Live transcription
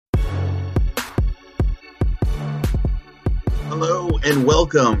and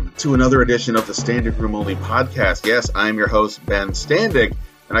welcome to another edition of the Standig Room Only podcast. Yes, I'm your host, Ben Standig,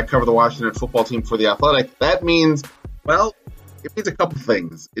 and I cover the Washington football team for The Athletic. That means, well, it means a couple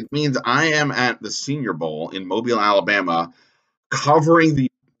things. It means I am at the Senior Bowl in Mobile, Alabama, covering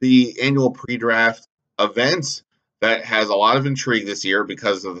the annual pre-draft event that has a lot of intrigue this year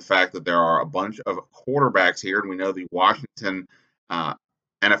because of the fact that there are a bunch of quarterbacks here, and we know the Washington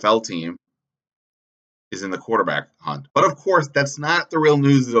NFL team is in the quarterback hunt. But of course, that's not the real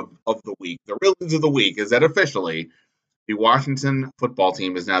news of the week. The real news of the week is that officially the Washington football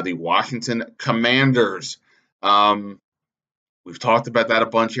team is now the Washington Commanders. We've talked about that a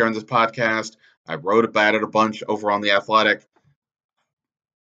bunch here on this podcast. I wrote about it a bunch over on The Athletic.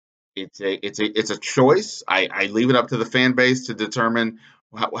 It's a choice. I leave it up to the fan base to determine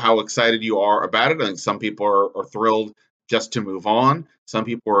how excited you are about it. I think some people are thrilled just to move on. Some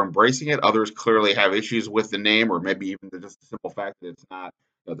people are embracing it. Others clearly have issues with the name, or maybe even just the simple fact that it's not,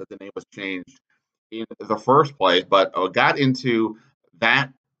 that the name was changed in the first place. But I got into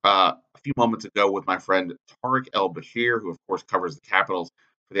that a few moments ago with my friend Tarik El-Bashir, who of course covers the Capitals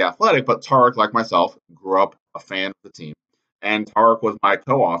for The Athletic. But Tarik, like myself, grew up a fan of the team. And Tarik was my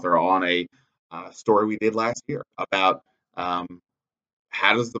co-author on a story we did last year about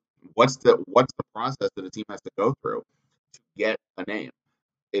what's the process that a team has to go through to get a name.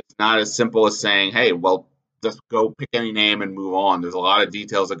 It's not as simple as saying, hey, well, just go pick any name and move on. There's a lot of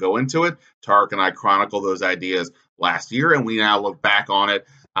details that go into it. Tarik and I chronicled those ideas last year, and we now look back on it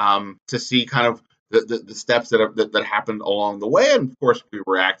to see kind of the steps that happened along the way. And of course, we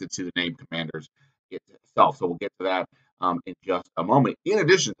reacted to the name Commanders itself. So we'll get to that in just a moment. In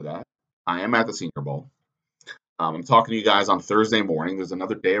addition to that, I am at the Senior Bowl. I'm talking to you guys on Thursday morning. There's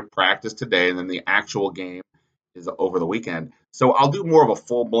another day of practice today, and then the actual game is over the weekend. So I'll do more of a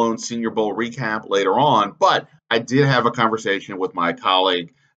full-blown Senior Bowl recap later on, but I did have a conversation with my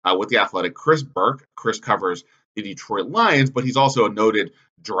colleague with The Athletic, Chris Burke. Chris covers the Detroit Lions, but he's also a noted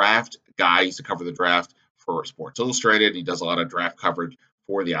draft guy. He used to cover the draft for Sports Illustrated. He does a lot of draft coverage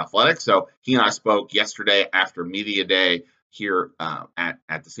for The Athletic. So he and I spoke yesterday after Media Day here at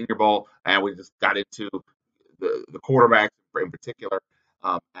the Senior Bowl, and we just got into the quarterbacks in particular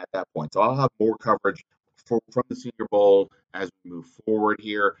at that point. So I'll have more coverage from the Senior Bowl as we move forward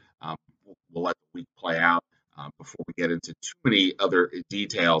here. We'll let the week play out before we get into too many other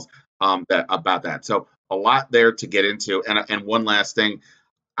details about that. So a lot there to get into. And one last thing,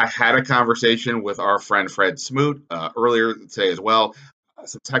 I had a conversation with our friend Fred Smoot earlier today as well.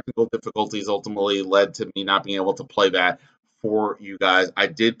 Some technical difficulties ultimately led to me not being able to play that for you guys. I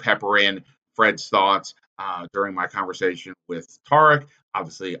did pepper in Fred's thoughts during my conversation with Tarik.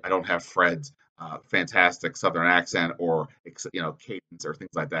 Obviously, I don't have Fred's fantastic Southern accent or cadence or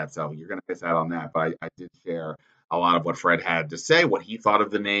things like that, so you're going to miss out on that. But I did share a lot of what Fred had to say, what he thought of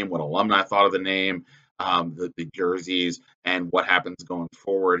the name, what alumni thought of the name, the jerseys, and what happens going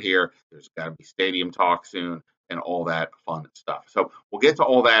forward here. There's got to be stadium talk soon and all that fun stuff. So we'll get to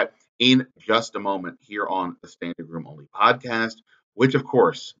all that in just a moment here on the Standig Room Only podcast, which of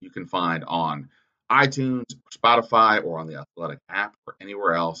course you can find on iTunes, Spotify, or on the Athletic app, or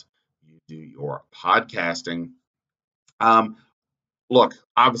anywhere else you do your podcasting. Look,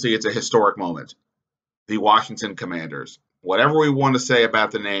 obviously it's a historic moment. The Washington Commanders. Whatever we want to say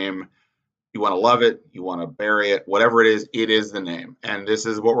about the name, you want to love it, you want to bury it, whatever it is the name. And this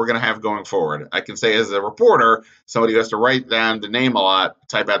is what we're going to have going forward. I can say as a reporter, somebody who has to write down the name a lot,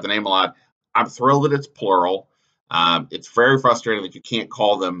 type out the name a lot, I'm thrilled that it's plural. It's very frustrating that you can't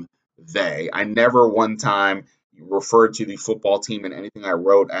call them they. I never one time referred to the football team in anything I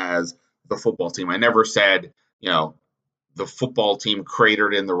wrote as the football team. I never said, the football team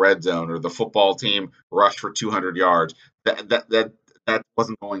cratered in the red zone or the football team rushed for 200 yards. That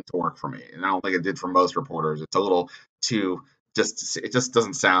wasn't going to work for me, and I don't think it did for most reporters. It's a little too it just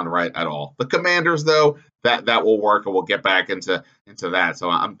doesn't sound right at all. The Commanders, though, that will work, and we'll get back into that. So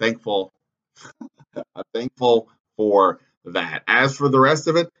I'm thankful. I'm thankful for that. As for the rest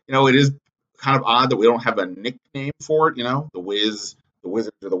of it, it is kind of odd that we don't have a nickname for it. The Wiz, the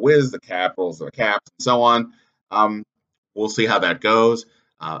Wizards are the Wiz, the Capitals are the Caps, and so on. We'll see how that goes.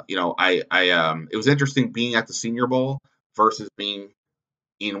 It was interesting being at the Senior Bowl versus being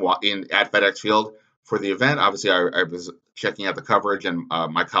at FedEx Field for the event. Obviously, I was checking out the coverage, and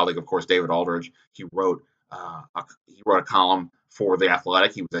my colleague, of course, David Aldridge, he wrote a column for The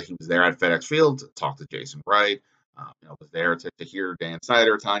Athletic. He was there at FedEx Field to talk to Jason Wright. Was there to hear Dan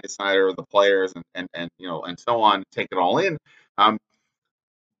Snyder, Tanya Snyder, the players, and so on, take it all in.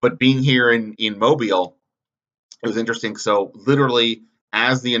 But being here in Mobile, it was interesting. So literally,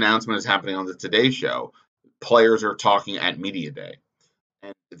 as the announcement is happening on the Today Show, players are talking at media day,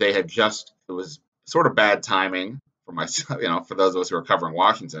 and they had just it was sort of bad timing for myself, for those of us who are covering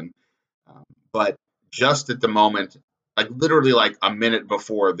Washington, but just at the moment, like literally like a minute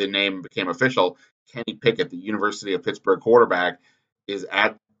before the name became official, Kenny Pickett, the University of Pittsburgh quarterback, is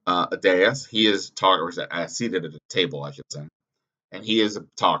at a dais. He is talking, or is seated at a table, I should say, and he is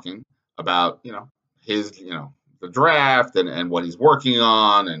talking about his the draft and what he's working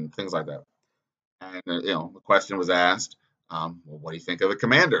on and things like that. And the question was asked, well, what do you think of the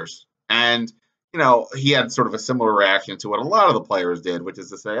Commanders? And he had sort of a similar reaction to what a lot of the players did, which is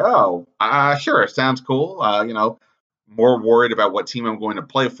to say, "Oh, sure, sounds cool." More worried about what team I'm going to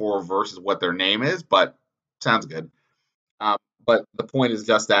play for versus what their name is, but sounds good. But the point is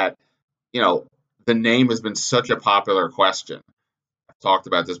just that the name has been such a popular question. I've talked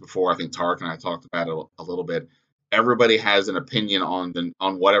about this before. I think Tarik and I talked about it a little bit. Everybody has an opinion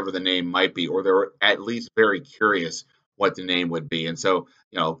on whatever the name might be, or they're at least very curious what the name would be. And so,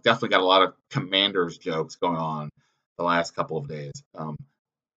 definitely got a lot of Commanders jokes going on the last couple of days.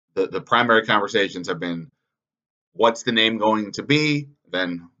 The primary conversations have been, what's the name going to be?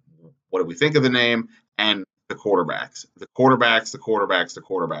 Then what do we think of the name? And the quarterbacks.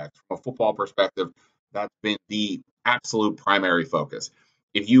 From a football perspective, that's been the absolute primary focus.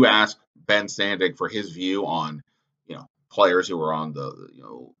 If you ask Ben Standig for his view on, players who are on the,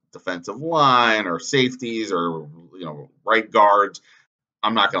 defensive line or safeties or, right guards,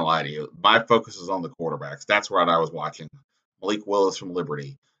 I'm not going to lie to you. My focus is on the quarterbacks. That's what I was watching. Malik Willis from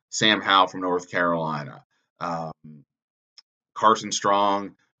Liberty, Sam Howell from North Carolina, um, Carson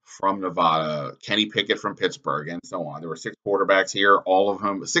Strong from Nevada, Kenny Pickett from Pittsburgh, and so on. There were 6 quarterbacks here. All of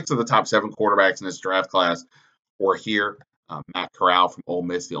them, 6 of the top 7 quarterbacks in this draft class were here. Matt Corral from Ole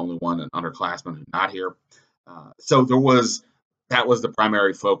Miss, the only one, an underclassman who's not here. So that was the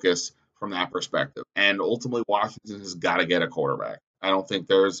primary focus from that perspective. And ultimately, Washington has got to get a quarterback. I don't think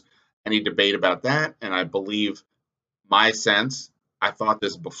there's any debate about that. And I believe my sense, I thought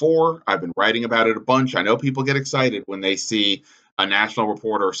this before. I've been writing about it a bunch. I know people get excited when they see a national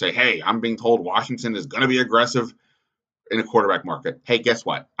reporter say, "Hey, I'm being told Washington is going to be aggressive in a quarterback market." Hey, guess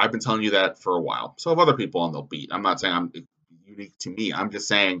what? I've been telling you that for a while. So have other people on the beat. I'm not saying I'm unique to me. I'm just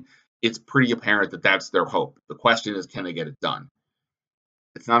saying it's pretty apparent that that's their hope. The question is, can they get it done?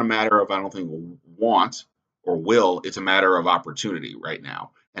 It's not a matter of, I don't think, want or will. It's a matter of opportunity right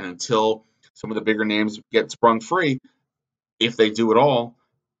now. And until some of the bigger names get sprung free, if they do it all,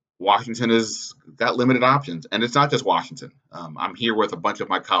 Washington has got limited options. And it's not just Washington. I'm here with a bunch of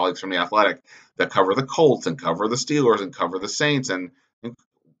my colleagues from The Athletic that cover the Colts and cover the Steelers and cover the Saints. And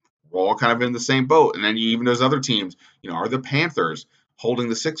we're all kind of in the same boat. And then even those other teams, are the Panthers holding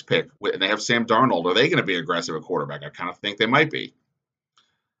the 6th pick? And they have Sam Darnold. Are they going to be aggressive at quarterback? I kind of think they might be.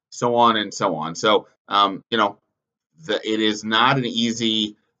 So on and so on. So, it is not an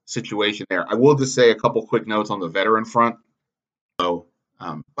easy situation there. I will just say a couple quick notes on the veteran front. So,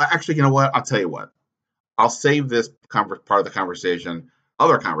 but actually, you know what? I'll tell you what. I'll save this part of the conversation,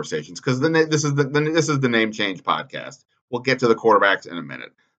 other conversations, because this is the name change podcast. We'll get to the quarterbacks in a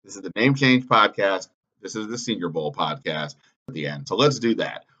minute. This is the name change podcast. This is the Senior Bowl podcast at the end. So let's do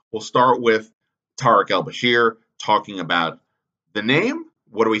that. We'll start with Tarik El-Bashir talking about the name.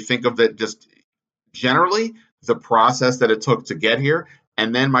 What do we think of it just generally, the process that it took to get here,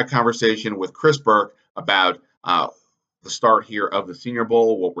 and then my conversation with Chris Burke about the start here of the Senior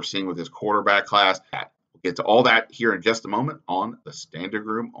Bowl, what we're seeing with this quarterback class. We'll get to all that here in just a moment on the Standig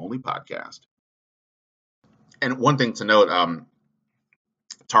Room Only podcast. And one thing to note,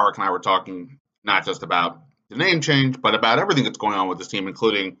 Tarik and I were talking not just about the name change, but about everything that's going on with this team,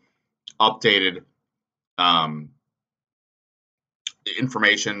 including updated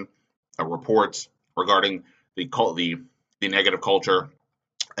information, reports regarding the negative culture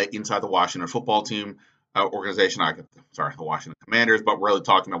inside the Washington football team organization. The Washington Commanders, but we're really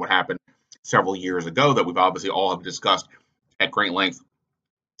talking about what happened several years ago that we've obviously all have discussed at great length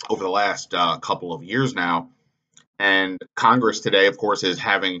over the last couple of years now. And Congress today, of course, is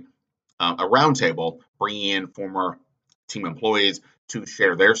having a roundtable bringing in former team employees to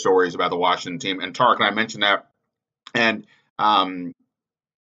share their stories about the Washington team. And Tarik and I mentioned that. And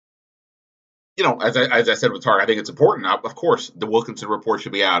as I said with Tarik, I think it's important. Of course, the Wilkinson report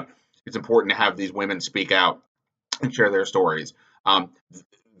should be out. It's important to have these women speak out and share their stories.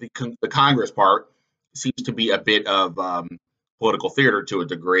 The Congress part seems to be a bit of political theater to a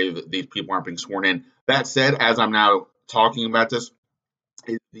degree. That these people aren't being sworn in. That said, as I'm now talking about this,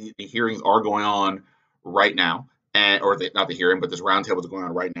 the hearings are going on right now, not the hearing, but this roundtable is going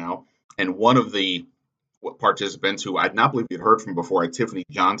on right now. And one of the participants who I did not believe you'd heard from before, Tiffany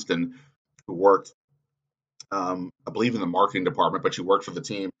Johnston, who worked I believe in the marketing department, but she worked for the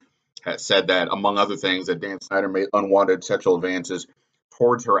team, has said that, among other things, that Dan Snyder made unwanted sexual advances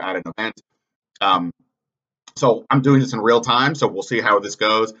towards her at an event. Um, so I'm doing this in real time, so we'll see how this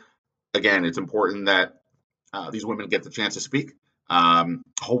goes. Again, it's important that these women get the chance to speak.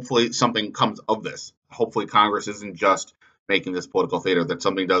 Hopefully, something comes of this. Hopefully, Congress isn't just making this political theater, that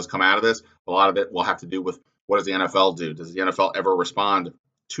something does come out of this. A lot of it will have to do with what does the NFL do? Does the NFL ever respond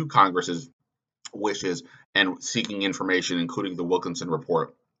to Congress's wishes and seeking information, including the Wilkinson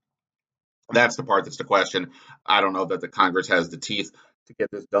report? That's the part that's the question. I don't know that the Congress has the teeth to get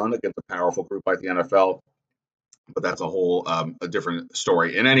this done against a powerful group like the NFL, but that's a whole a different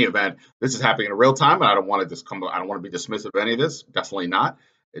story. In any event, this is happening in real time, and I don't want to just come. I don't want to be dismissive of any of this. Definitely not.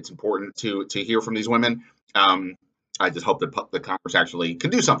 It's important to hear from these women. I just hope that the Congress actually can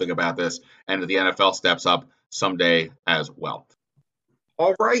do something about this, and that the NFL steps up someday as well.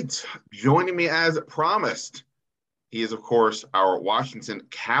 All right, joining me as promised, he is of course our Washington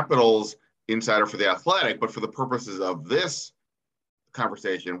Capitals insider for the Athletic. But for the purposes of this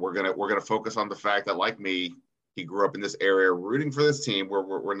conversation, we're gonna focus on the fact that, like me, he grew up in this area rooting for this team.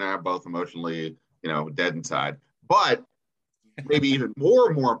 We're now both emotionally, dead inside. But maybe even more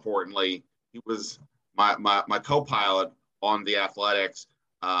importantly, he was my co-pilot on the Athletics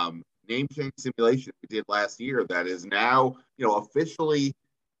name change simulation we did last year that is now, officially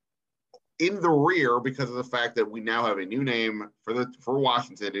in the rear because of the fact that we now have a new name for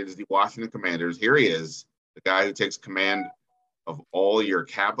Washington. It is the Washington Commanders. Here he is, the guy who takes command of all your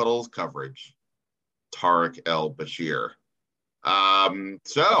Capitals coverage, Tarik El-Bashir.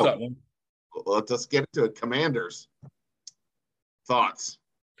 So let's get into it. Commanders. Thoughts?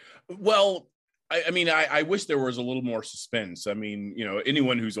 Well, I wish there was a little more suspense. I mean,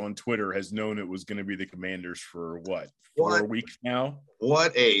 anyone who's on Twitter has known it was going to be the Commanders for 4 weeks now.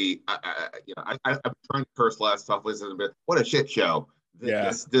 What a, I've been trying to curse last stuff, but what a shit show.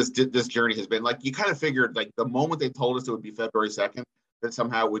 This journey has been. Like, you kind of figured, like, the moment they told us it would be February 2nd, that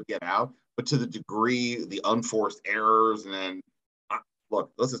somehow it would get out. But to the degree, the unforced errors, and then,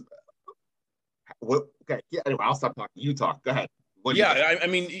 look, let's just, okay, yeah, anyway, I'll stop talking. You talk. Go ahead.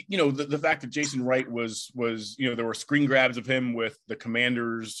 The fact that Jason Wright was there were screen grabs of him with the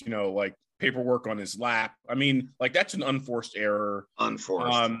Commanders, like paperwork on his lap. I mean, like, that's an unforced error.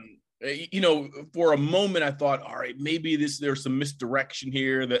 Unforced. For a moment I thought, all right, maybe there's some misdirection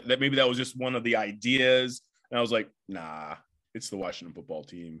here, that maybe that was just one of the ideas. And I was like, nah, it's the Washington football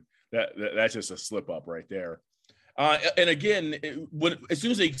team. That's just a slip up right there. And again, as soon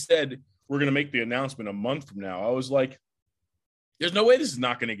as they said we're going to make the announcement a month from now, I was like, there's no way this is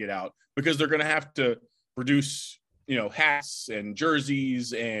not going to get out, because they're going to have to produce, hats and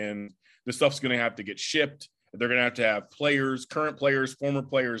jerseys, and the stuff's going to have to get shipped. They're going to have players, current players, former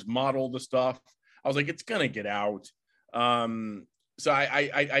players model the stuff. I was like, it's going to get out. So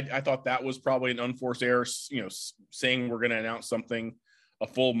I thought that was probably an unforced error, saying we're going to announce something a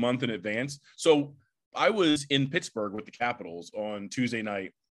full month in advance. So I was in Pittsburgh with the Capitals on Tuesday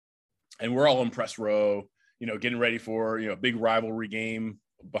night, and we're all in press row, getting ready for, a big rivalry game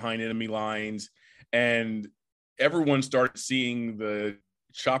behind enemy lines. And everyone started seeing the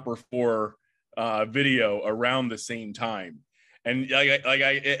Chopper 4 video around the same time. And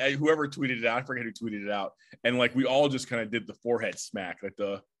whoever tweeted it out, I forget who tweeted it out. And like, we all just kind of did the forehead smack, like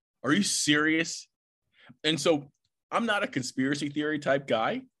are you serious? And so I'm not a conspiracy theory type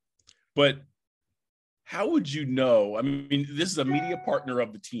guy, but how would you know? I mean, this is a media partner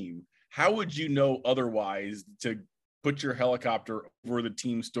of the team. How would you know otherwise to put your helicopter over the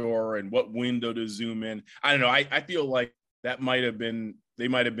team store and what window to zoom in? I don't know. I feel like they might have been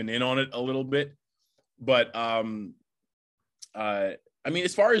in on it a little bit, but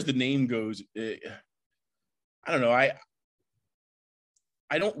as far as the name goes, I don't know. I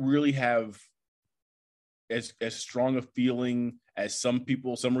don't really have as strong a feeling as some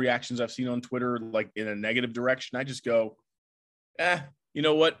reactions I've seen on Twitter, like in a negative direction. I just go, you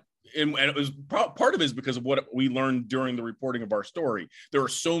know what? And it was part of it is because of what we learned during the reporting of our story. There are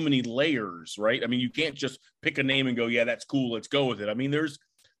so many layers, right? I mean, you can't just pick a name and go, yeah, that's cool, let's go with it. I mean, there's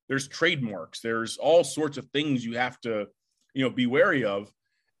trademarks, there's all sorts of things you have to, be wary of.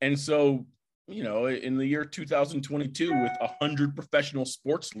 And so, in the year 2022, with 100 professional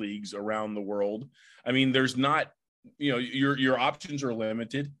sports leagues around the world, I mean, there's not, your options are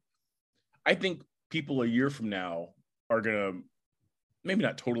limited. I think people a year from now are going to maybe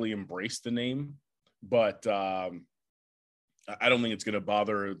not totally embrace the name, but I don't think it's going to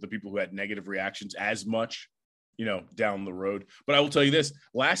bother the people who had negative reactions as much, down the road. But I will tell you this,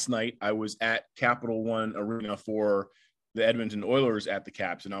 last night I was at Capital One Arena for the Edmonton Oilers at the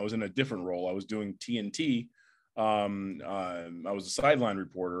Caps, and I was in a different role. I was doing TNT I was a sideline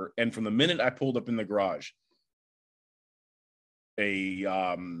reporter, and from the minute I pulled up in the garage,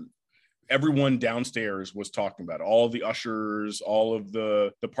 everyone downstairs was talking about it. All the ushers, all of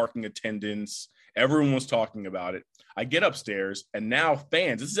the parking attendants, everyone was talking about it. I get upstairs, and now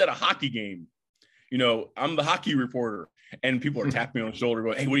fans, this is at a hockey game. I'm the hockey reporter, and people are tapping me on the shoulder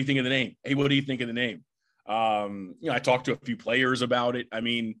going, "Hey, what do you think of the name? Hey, what do you think of the name?" I talked to a few players about it. I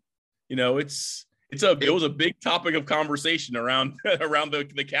mean, it was a big topic of conversation around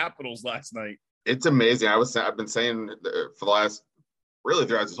the Capitals last night. It's amazing. I've been saying for the last, really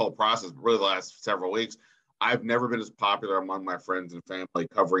throughout this whole process, but really the last several weeks, I've never been as popular among my friends and family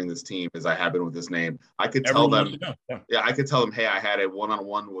covering this team as I have been with this name. I could tell them, I could tell them, hey, I had a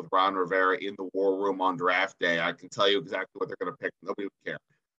one-on-one with Ron Rivera in the war room on draft day. I can tell you exactly what they're going to pick. Nobody would care.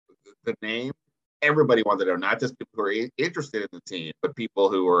 The name, everybody wanted to know, not just people who are interested in the team, but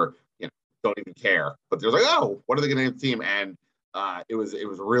people who are, don't even care. But they're like, oh, what are they going to name the team? And it was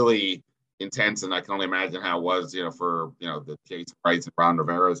really intense, and I can only imagine how it was, for the Jason Wrights and Ron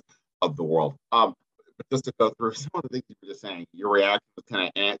Riveras of the world. But just to go through some of the things you were just saying, your reaction was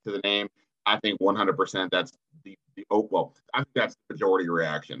kind of to the name. I think 100% that's I think that's the majority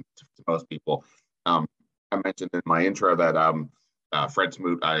reaction to most people. I mentioned in my intro that Fred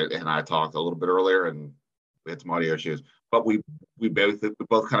Smoot and I talked a little bit earlier, and we had some audio issues, but we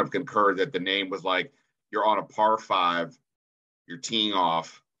both kind of concurred that the name was like, you're on a par 5, you're teeing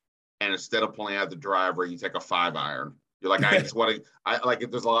off, and instead of pulling out the driver, you take a 5-iron. You're like, I just want to.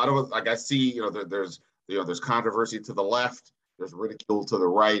 There's a lot of, like, I see, there's controversy to the left, there's ridicule to the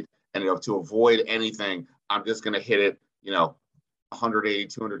right, and to avoid anything, I'm just going to hit it, 180,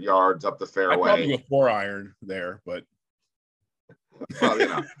 200 yards up the fairway. I'd probably go 4-iron there, but. Well,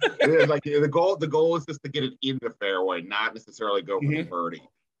 the goal is just to get it in the fairway, not necessarily go for the birdie.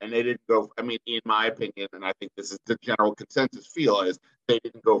 And they didn't go. I mean, in my opinion, and I think this is the general consensus feel, is they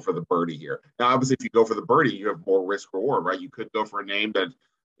didn't go for the birdie here. Now, obviously, if you go for the birdie, you have more risk reward, right? You could go for a name that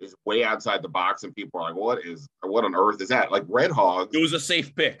is way outside the box, and people are like, what on earth is that? Like Red Hogs. It was a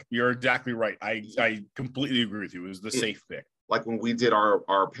safe pick. You're exactly right. I completely agree with you. It was the safe pick. Like when we did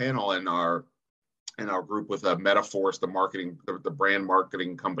our panel in our group with Metaforce, the brand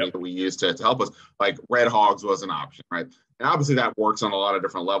marketing company that we use to help us, like Red Hogs was an option, right? And obviously that works on a lot of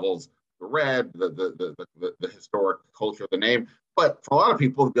different levels. The red, the historic culture of the name, but for a lot of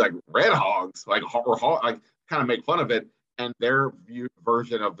people to be like Red Hogs, like kind of make fun of it. And their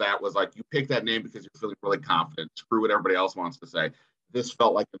version of that was like, you pick that name because you're feeling really confident. Screw what everybody else wants to say. This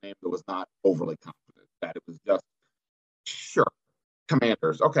felt like the name that was not overly confident. That it was just, sure,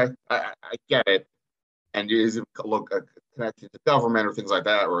 Commanders. Okay, I get it. And it isn't a connection to government or things like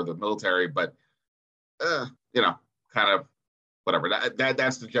that, or the military, but kind of whatever.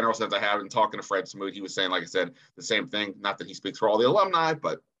 That's the general sense I have. In talking to Fred Smoot, he was saying, like I said, the same thing. Not that he speaks for all the alumni,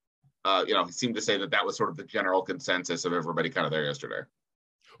 but he seemed to say that was sort of the general consensus of everybody kind of there yesterday.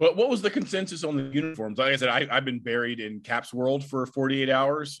 Well, what was the consensus on the uniforms? Like I said, I've been buried in Caps world for 48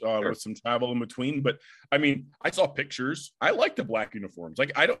 hours with some travel in between. But I mean, I saw pictures. I like the black uniforms.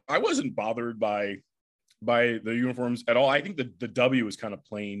 Like I wasn't bothered by the uniforms at all. I think the W is kind of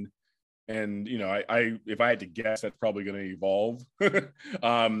plain, and I if I had to guess, that's probably going to evolve.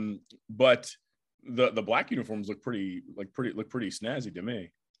 But the black uniforms look pretty snazzy to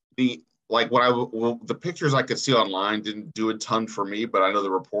me. The pictures I could see online didn't do a ton for me, but I know the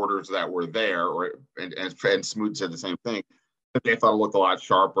reporters that were there, and Smoot said the same thing, that they thought it looked a lot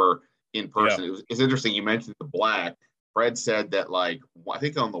sharper in person. Yeah. It's interesting you mentioned the black. Fred said that, like, I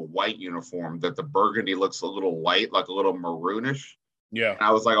think on the white uniform, that the burgundy looks a little light, like a little maroonish. Yeah. And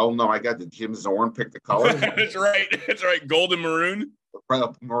I was like, oh no, I got the Jim Zorn pick the color. That's right. Golden maroon.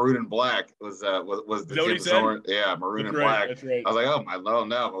 Maroon and black was the Jim Zorn. Yeah, maroon and black. That's right. I was like, oh my Lord,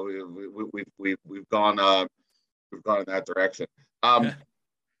 no, we've gone in that direction.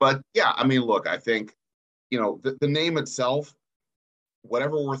 But yeah, I mean, look, I think the name itself,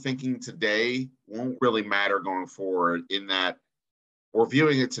 whatever we're thinking today, won't really matter going forward, in that we're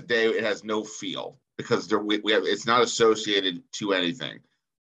viewing it today, it has no feel because it's not associated to anything.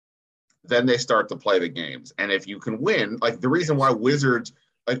 Then they start to play the games. And if you can win, like the reason why Wizards,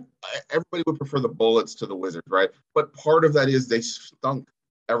 like everybody would prefer the Bullets to the Wizards, right? But part of that is they stunk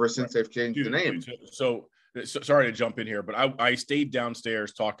ever since they've changed the name. So sorry to jump in here, but I stayed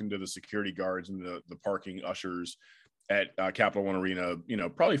downstairs talking to the security guards and the parking ushers at Capital One Arena,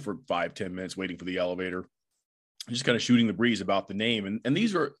 probably for 5-10 minutes waiting for the elevator, just kind of shooting the breeze about the name. And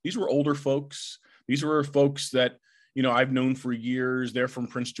these were older folks. These were folks that, I've known for years. They're from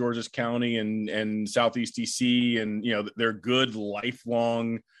Prince George's County and Southeast DC, and they're good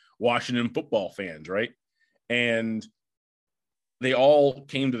lifelong Washington football fans, right? And they all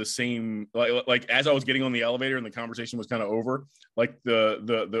came to the same, like as I was getting on the elevator and the conversation was kind of over, like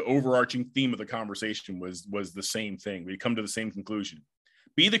the overarching theme of the conversation was the same thing. We come to the same conclusion.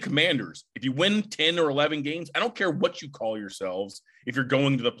 Be the Commanders. If you win 10 or 11 games, I don't care what you call yourselves if you're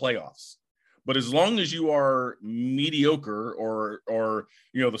going to the playoffs. But as long as you are mediocre or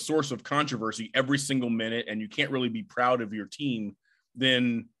the source of controversy every single minute and you can't really be proud of your team,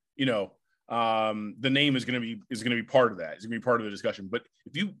 then the name is going to be part of that. It's going to be part of the discussion. But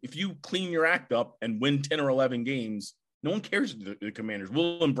if you clean your act up and win 10 or 11 games, no one cares. The Commanders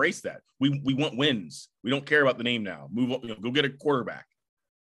will embrace that. We want wins. We don't care about the name now. Move on, go get a quarterback.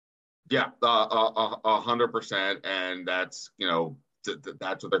 Yeah, 100%, and that's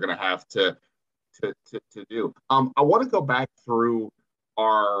that's what they're going to have to do. I want to go back through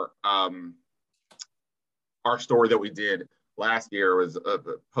our story that we did last year. It was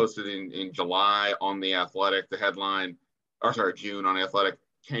posted in July on The Athletic. The headline, June on The Athletic.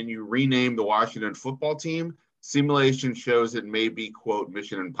 Can you rename the Washington football team? Simulation shows it may be, quote,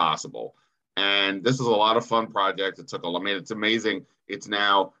 mission impossible. And this is a lot of fun project. It's amazing. It's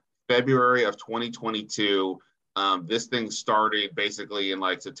now February of 2022. This thing started basically in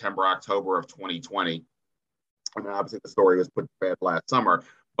like September, October of 2020. I mean, obviously the story was put to bed last summer,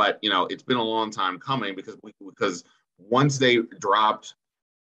 but it's been a long time coming because once they dropped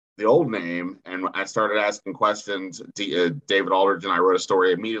the old name and I started asking questions, David Aldridge and I wrote a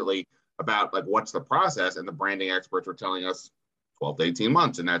story immediately about like what's the process, and the branding experts were telling us 12 to 18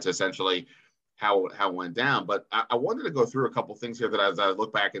 months, and that's essentially how it went down. But I wanted to go through a couple things here that as I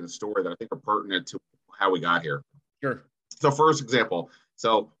look back in the story that I think are pertinent to how we got here. Sure. So first example.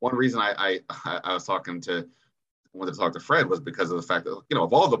 So one reason I wanted to talk to Fred was because of the fact that,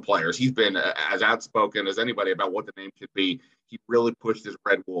 of all the players, he's been as outspoken as anybody about what the name should be. He really pushed his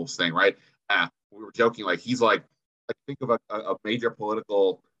Red Wolves thing, right? We were joking, like he's like think of a major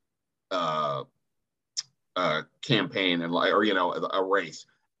political campaign and a race.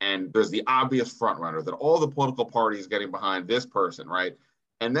 And there's the obvious front runner that all the political parties getting behind this person, right?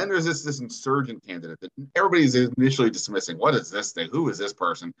 And then there's this insurgent candidate that everybody's initially dismissing. What is this thing? Who is this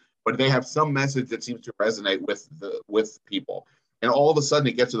person? But they have some message that seems to resonate with people. And all of a sudden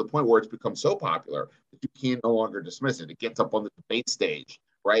it gets to the point where it's become so popular that you can no longer dismiss it. It gets up on the debate stage,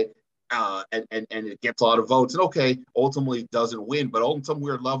 right? And it gets a lot of votes. And okay, ultimately doesn't win, but on some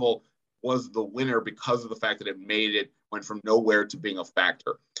weird level was the winner because of the fact that went from nowhere to being a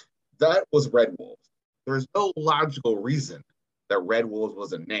factor. That was Red Wolves. There's no logical reason that Red Wolves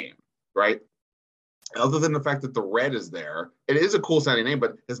was a name, right? Other than the fact that the red is there. It is a cool sounding name,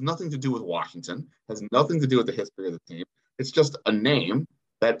 but has nothing to do with Washington, has nothing to do with the history of the team. It's just a name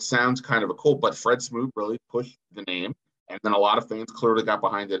that sounds kind of a cool, but Fred Smoot really pushed the name, and then a lot of fans clearly got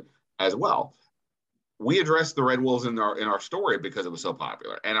behind it as well. We addressed the Red Wolves in our story because it was so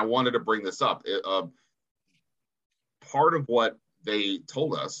popular, and I wanted to bring this up. Part of what they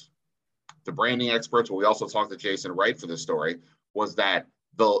told us, the branding experts, we also talked to Jason Wright for this story, was that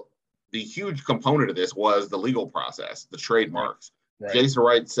the huge component of this was the legal process, the trademarks. Right. Jason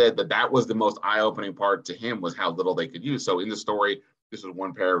Wright said that was the most eye-opening part to him, was how little they could use. So in the story, this is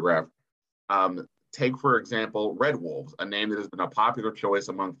one paragraph. Take, for example, Red Wolves, a name that has been a popular choice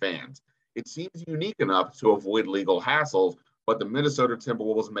among fans. It seems unique enough to avoid legal hassles, but the Minnesota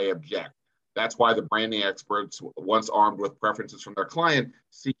Timberwolves may object. That's why the branding experts, once armed with preferences from their client,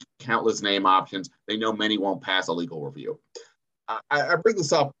 seek countless name options. They know many won't pass a legal review. I bring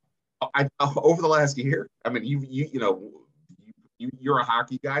this up. Over the last year, I mean, you're a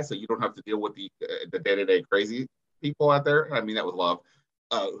hockey guy, so you don't have to deal with the day-to-day crazy people out there. I mean, that was love,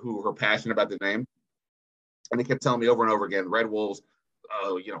 who are passionate about the name, and they kept telling me over and over again, Red Wolves.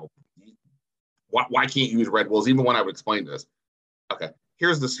 Why can't you use Red Wolves? Even when I would explain this. Okay,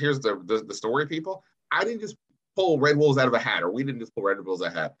 here's the story, people. I didn't just pull Red Wolves out of a hat, or we didn't just pull Red Wolves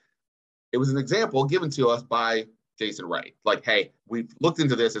out of a hat. It was an example given to us by Jason Wright. Like, hey, we've looked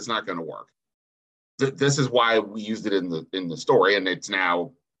into this. It's not going to work. This is why we used it in the story, and it's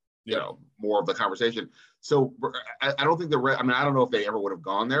now, more of the conversation. So I don't think I don't know if they ever would have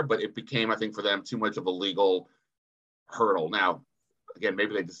gone there, but it became, I think, for them too much of a legal hurdle. Now, again,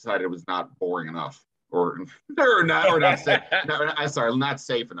 maybe they decided it was not boring enough, or not safe. Not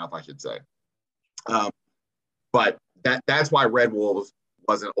safe enough, I should say. But that's why Red Wolves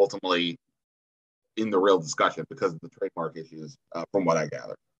wasn't ultimately in the real discussion, because of the trademark issues, from what I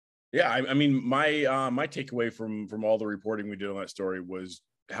gather. Yeah, I mean, my takeaway from all the reporting we did on that story was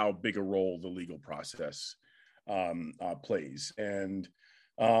how big a role the legal process plays, and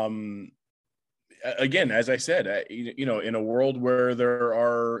again, as I said, in a world where there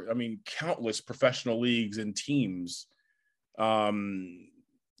are, countless professional leagues and teams, you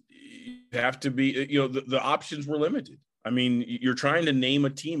have to be, the options were limited. I mean, you're trying to name a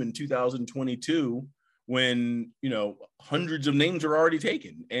team in 2022 when, hundreds of names are already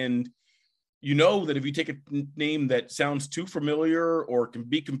taken. And that if you take a name that sounds too familiar or can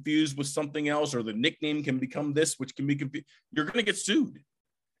be confused with something else, or the nickname can become this, which can be confused, you're going to get sued.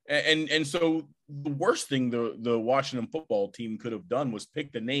 And so the worst thing the Washington football team could have done was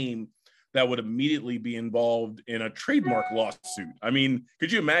pick the name that would immediately be involved in a trademark lawsuit. I mean,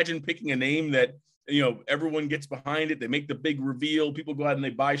 could you imagine picking a name that, everyone gets behind it? They make the big reveal. People go out and they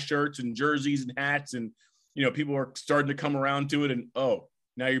buy shirts and jerseys and hats, and, people are starting to come around to it. And,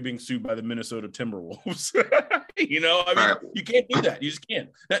 now you're being sued by the Minnesota Timberwolves. Right. You can't do that. You just can't.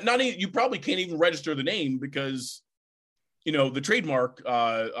 You probably can't even register the name because, the trademark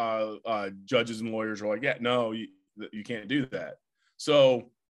judges and lawyers are like, yeah, no, you can't do that.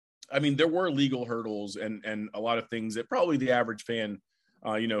 So, there were legal hurdles and a lot of things that probably the average fan,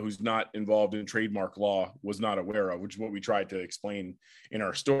 who's not involved in trademark law was not aware of, which is what we tried to explain in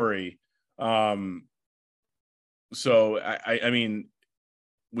our story. So,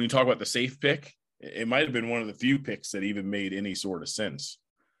 when you talk about the safe pick, it might have been one of the few picks that even made any sort of sense.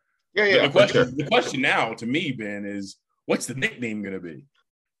 Yeah. The question now to me, Ben, is what's the nickname going to be?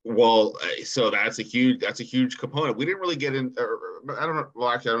 Well, so that's a huge component. We didn't really get in. I don't know. Well,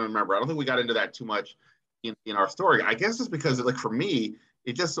 actually, I don't remember. I don't think we got into that too much in our story. I guess it's because, like, for me,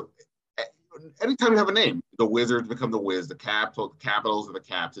 it just anytime you have a name, the Wizards become the Wiz, the Capitals are the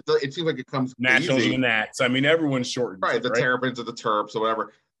Caps. It seems like it comes Nationals easy. And the Nats. Everyone's shortened. Right, the Terrapins or the Terps or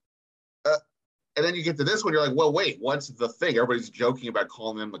whatever. And then you get to this one, you're like, well, wait, what's the thing? Everybody's joking about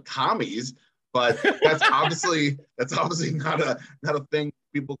calling them the commies, but that's obviously not a thing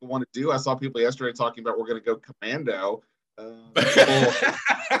people want to do. I saw people yesterday talking about we're going to go commando.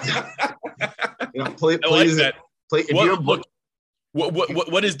 Please, like that. Please,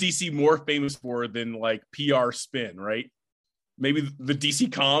 what is DC more famous for than like PR spin, right? Maybe the DC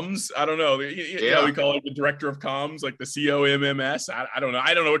comms. I don't know. We call it the director of comms, like the COMMS. I don't know.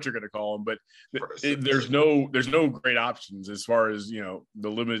 I don't know what you're going to call him, but there's no great options as far as, the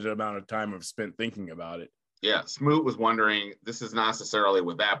limited amount of time I've spent thinking about it. Yeah. Smoot was wondering, this is not necessarily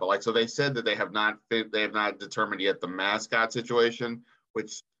with that, but so they said that they have not determined yet the mascot situation,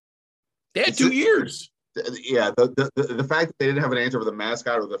 which they had 2 years. Yeah, the fact that they didn't have an answer for the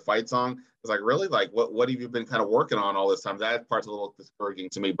mascot or the fight song was like, really? Like, what have you been kind of working on all this time? That part's a little discouraging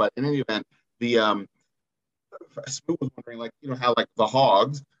to me. But in any event, the Smoot was wondering, like, how like the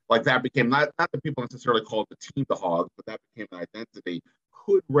Hogs, like that became not that people necessarily called the team the Hogs, but that became an identity.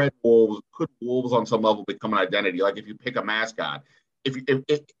 Could Wolves on some level become an identity? Like, if you pick a mascot, if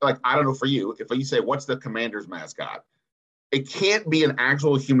like, I don't know, for you, if you say what's the Commanders mascot, it can't be an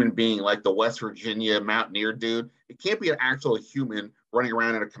actual human being like the West Virginia Mountaineer dude. It can't be an actual human running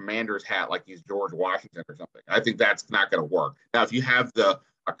around in a commander's hat like he's George Washington or something. I think that's not going to work. Now, if you have a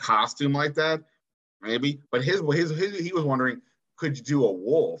costume like that, maybe. But he was wondering, could you do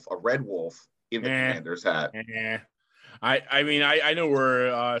a red wolf in the commander's hat? I know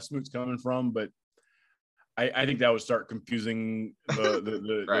where Smoot's coming from, but I think that would start confusing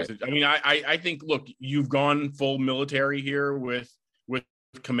the right. I think, look, you've gone full military here with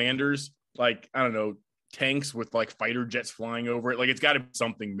commanders, like, I don't know, tanks with like fighter jets flying over it. Like, it's got to be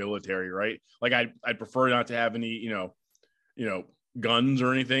something military, right? Like, I'd prefer not to have any, guns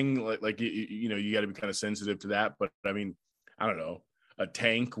or anything. Like you got to be kind of sensitive to that. But I don't know, a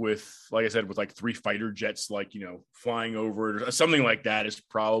tank with, like I said, with like 3 fighter jets, like, flying over it or something like that is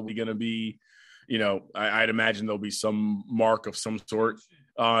probably going to be, I'd imagine there'll be some mark of some sort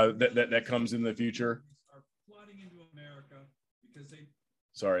that comes in the future. Are plotting into America because they.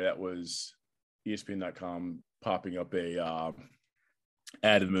 Sorry, that was ESPN.com popping up a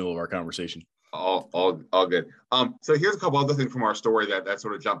ad in the middle of our conversation. All good. So here's a couple other things from our story that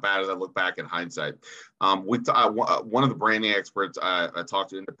sort of jump out as I look back in hindsight. One of the branding experts I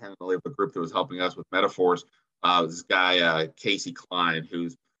talked to independently of the group that was helping us with metaphors, this guy Casey Klein,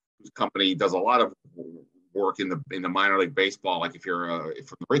 whose company does a lot of work in the minor league baseball. Like, if you're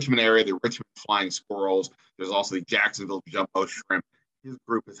from the Richmond area, the Richmond Flying Squirrels. There's also the Jacksonville Jumbo Shrimp. His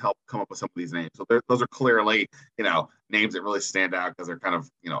group has helped come up with some of these names. So those are clearly, names that really stand out because they're kind of,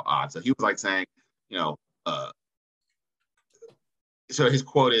 odd. So he was like saying, so his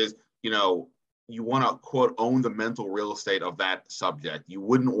quote is, you want to, quote, own the mental real estate of that subject. You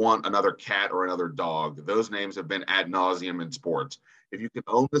wouldn't want another cat or another dog. Those names have been ad nauseum in sports. If you can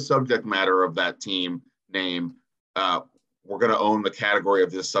own the subject matter of that team name, we're going to own the category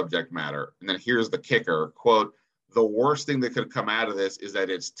of this subject matter. And then here's the kicker, quote, the worst thing that could come out of this is that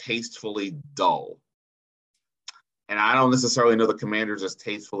it's tastefully dull. And I don't necessarily know the Commanders as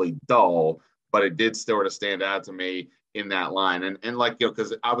tastefully dull, but it did sort of stand out to me in that line. And like,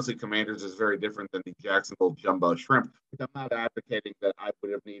 because obviously Commanders is very different than the Jacksonville Jumbo Shrimp, which I'm not advocating that I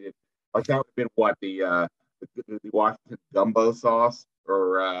would have needed. Like that would have been what, the Washington gumbo sauce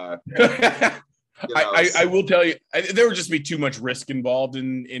or I will tell you, there would just be too much risk involved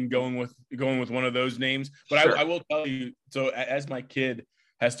in going with one of those names. But sure. I will tell you, so as my kid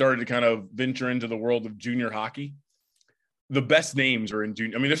has started to kind of venture into the world of junior hockey, the best names are in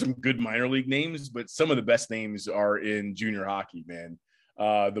junior. I mean, there's some good minor league names, but some of the best names are in junior hockey, man.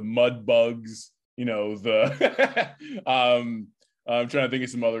 The Mud Bugs, I'm trying to think of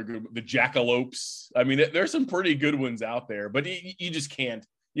some other good, the Jackalopes. I mean, there's some pretty good ones out there, but you just can't.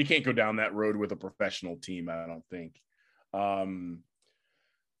 You can't go down that road with a professional team, I don't think. I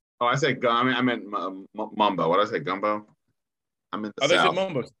said I meant Mumbo. What did I say, Gumbo? I'm in the South. They said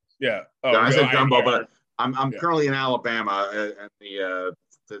Mumbo. Yeah. Oh, yeah, I said Gumbo, but I'm currently in Alabama, and the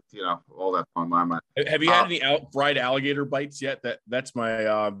all that on my mind. Have you had any fried alligator bites yet? That's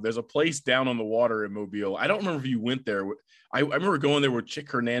my. There's a place down on the water in Mobile. I don't remember if you went there. I remember going there with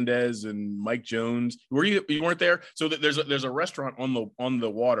Chick Hernandez and Mike Jones. You weren't there? So there's a restaurant on the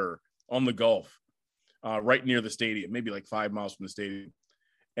water on the Gulf, right near the stadium, maybe like 5 miles from the stadium,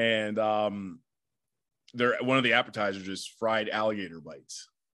 and they're one of the appetizers is fried alligator bites.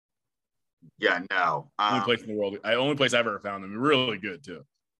 Yeah, no. Only place in the world. Only place I've ever found them. Really good too.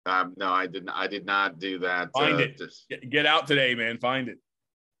 No, I did not do that. Find it. Get out today, man. Find it.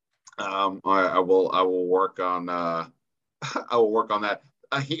 I will work on. I will work on that.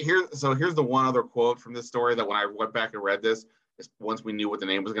 Here's the one other quote from this story that when I went back and read this, once we knew what the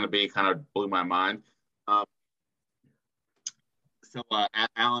name was going to be, kind of blew my mind. Alan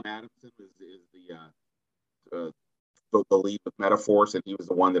Adamson is the lead of Metaforce, and he was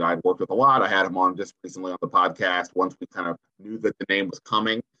the one that I'd worked with a lot. I had him on just recently on the podcast. Once we kind of knew that the name was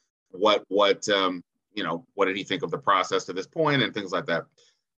coming, what did he think of the process to this point and things like that.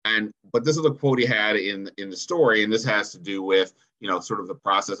 But this is a quote he had in the story, and this has to do with sort of the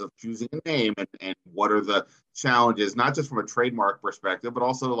process of choosing a name and what are the challenges, not just from a trademark perspective, but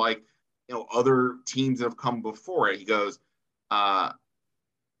also like other teams that have come before it. He goes,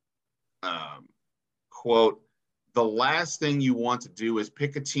 quote, the last thing you want to do is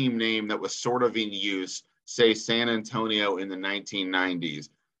pick a team name that was sort of in use, say San Antonio in the 1990s.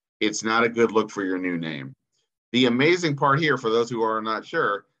 It's not a good look for your new name. The amazing part here, for those who are not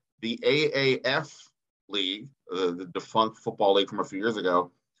sure, the AAF league, the defunct football league from a few years ago,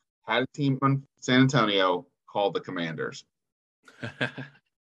 had a team in San Antonio called the Commanders.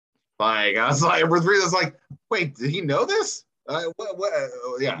 I was like, wait, did he know this? What?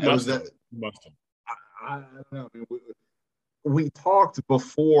 Yeah, it was that. Must have. I don't know. I mean, we talked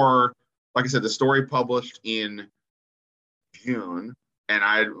before, like I said, the story published in June, and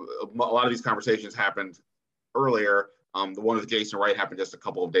a lot of these conversations happened earlier. The one with Jason Wright happened just a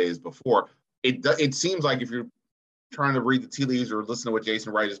couple of days before. It seems like if you're trying to read the tea leaves or listen to what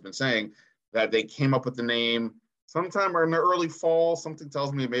Jason Wright has been saying, that they came up with the name sometime in the early fall. Something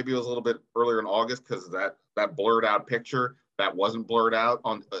tells me maybe it was a little bit earlier in August because that blurred out picture that wasn't blurred out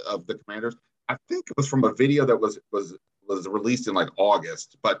of the Commanders. I think it was from a video that was released in like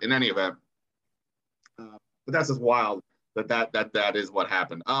August, but in any event, but that's just wild that is what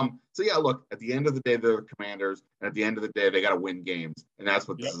happened. So yeah, look, at the end of the day, they're Commanders, and at the end of the day, they got to win games, and that's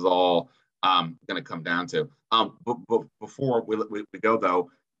what this is all going to come down to. But before we go though,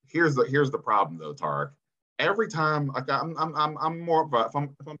 here's the problem though, Tarik. Every time, like I'm more of a, if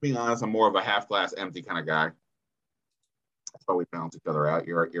I'm being honest, I'm more of a half glass empty kind of guy. That's why we balance each other out.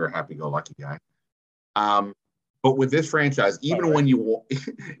 You're a happy-go-lucky guy. But with this franchise, even when you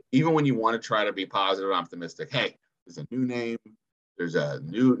want to try to be positive and optimistic, hey, there's a new name, there's a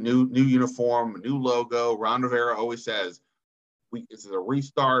new uniform, a new logo. Ron Rivera always says, this is a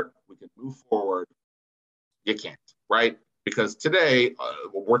restart. We can move forward. You can't, right? Because today,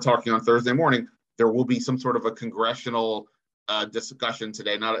 we're talking on Thursday morning, there will be some sort of a congressional discussion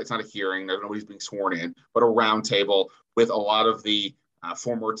today. It's not a hearing. Nobody's being sworn in, but a roundtable with a lot of the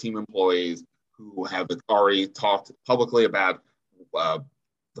former team employees who have already talked publicly about the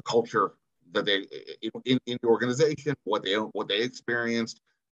culture that they in the organization, what they experienced.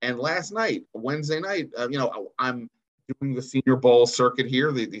 And last night, Wednesday night, I'm doing the Senior Bowl circuit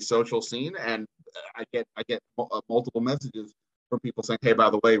here, the social scene, and I get multiple messages from people saying, "Hey, by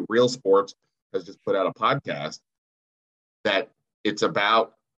the way, Real Sports has just put out a podcast that it's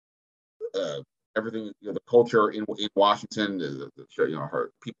about everything, the culture in Washington,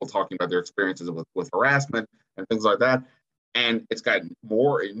 people talking about their experiences with harassment and things like that. And it's got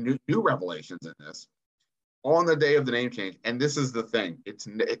more new revelations in this on the day of the name change. And this is the thing. It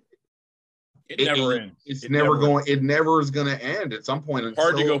never ends. It's never going. It never is going to end at some point. It's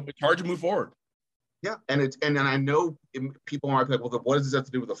hard to move forward. Yeah, and I know people might be like, well, what does this have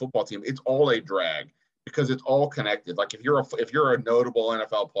to do with the football team? It's all a drag because it's all connected. Like if you're a notable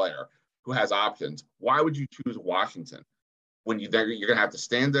NFL player who has options, why would you choose Washington when you're going to have to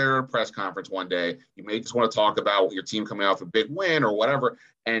stand there at a press conference one day? You may just want to talk about your team coming off a big win or whatever,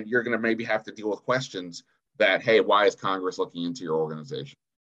 and you're going to maybe have to deal with questions that, hey, why is Congress looking into your organization?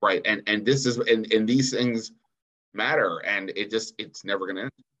 Right. And this is, and these things matter, and it's never going to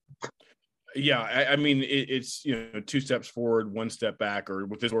end. Yeah. I mean, it's, 2 steps forward, 1 step back, or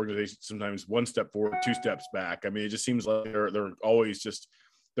with this organization, sometimes 1 step forward, 2 steps back. I mean, it just seems like they're always just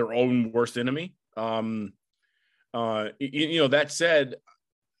their own worst enemy. That said,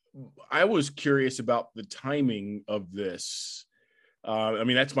 I was curious about the timing of this. I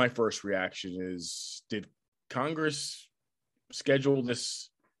mean, that's my first reaction is, did Congress schedule this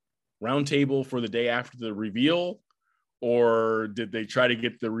roundtable for the day after the reveal, or did they try to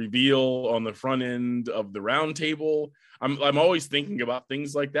get the reveal on the front end of the roundtable? I'm always thinking about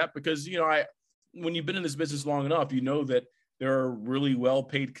things like that because, when you've been in this business long enough, you know that there are really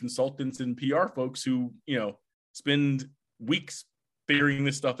well-paid consultants and PR folks who, spend weeks figuring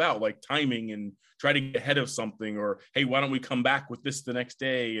this stuff out, like timing and try to get ahead of something, or, hey, why don't we come back with this the next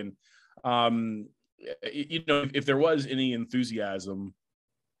day? And, if there was any enthusiasm,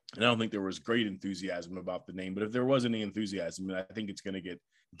 and I don't think there was great enthusiasm about the name, but if there was any enthusiasm, I think it's going to get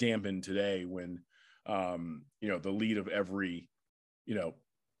dampened today when, the lead of every,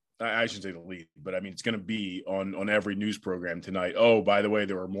 I shouldn't say the lead, but I mean, it's going to be on every news program tonight. Oh, by the way,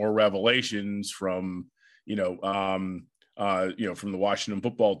 there were more revelations from, from the Washington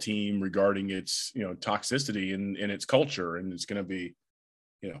football team regarding its, toxicity and its culture. And it's going to be,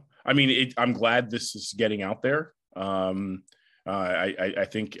 I'm glad this is getting out there. I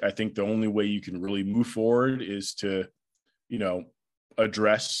think the only way you can really move forward is to,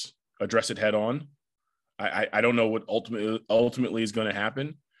 address it head on. I don't know what ultimately is going to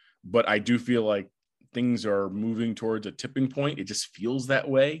happen, but I do feel like things are moving towards a tipping point. It just feels that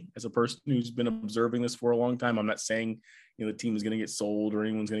way as a person who's been observing this for a long time. I'm not saying, the team is going to get sold or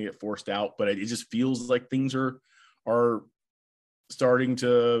anyone's going to get forced out, but it just feels like things are starting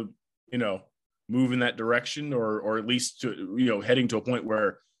to, move in that direction, or at least to, heading to a point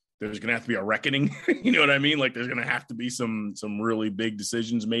where there's going to have to be a reckoning. You know what I mean? Like there's going to have to be some really big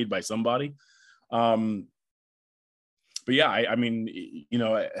decisions made by somebody. But yeah, I mean,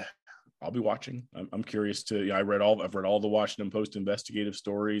 I'll be watching. I'm curious to. I've read all the Washington Post investigative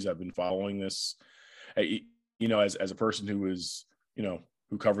stories. I've been following this. As a person who is,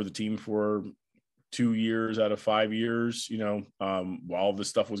 who covered the team for 2 years out of 5 years, while this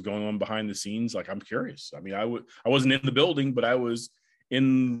stuff was going on behind the scenes, like I'm curious. I mean, I wasn't in the building, but I was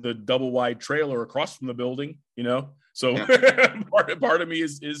in the double wide trailer across from the building. So yeah. part of me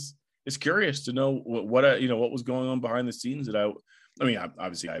is curious to know what was going on behind the scenes. That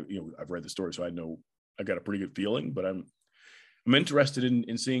I've read the story, so I know I got a pretty good feeling. But I'm interested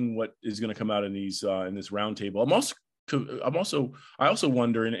in seeing what is going to come out in these in this roundtable. I also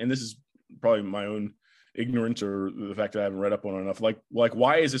wonder, and this is probably my own ignorance or the fact that I haven't read up on it enough. Like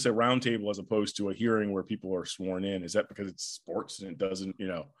why is this a roundtable as opposed to a hearing where people are sworn in? Is that because it's sports and it doesn't,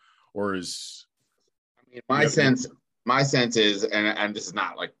 or is? I mean, my sense is, and this is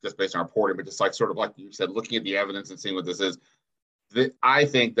not like just based on reporting, but just like sort of like you said, looking at the evidence and seeing what this is. I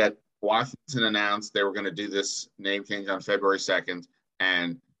think that Washington announced they were going to do this name change on February 2nd,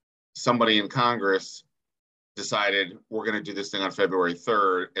 and somebody in Congress decided we're going to do this thing on February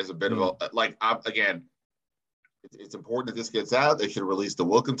 3rd as a bit of a, again, it's important that this gets out. They should release the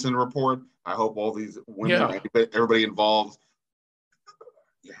Wilkinson report. I hope all these women, everybody involved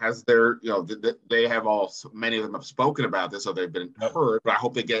has their, they have many of them have spoken about this, so they've been heard, but I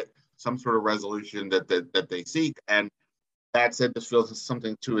hope they get some sort of resolution that they seek. And that said, this feels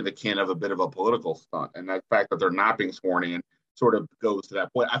something to the kin of a bit of a political stunt. And that fact that they're not being sworn in sort of goes to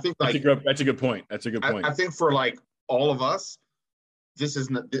that point. I think that's a good point. That's a good point. I think for like all of us, this is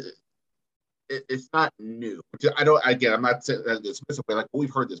not, it's not new. I'm not saying that explicitly like,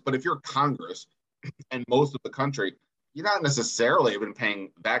 we've heard this, but if you're Congress and most of the country, you're not necessarily been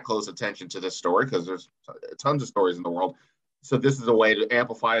paying that close attention to this story because there's tons of stories in the world. So this is a way to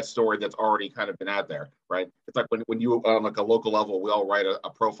amplify a story that's already kind of been out there, right? It's like when you on like a local level, we all write a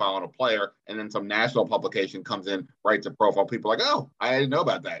profile on a player, and then some national publication comes in, writes a profile. People are like, oh, I didn't know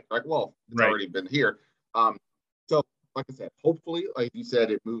about that. Like, well, it's Right. already been here. So like I said, hopefully, like you said,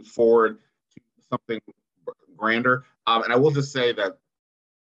 it moves forward to something grander. And I will just say that,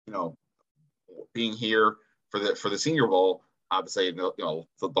 you know, being here for the Senior Bowl, obviously, the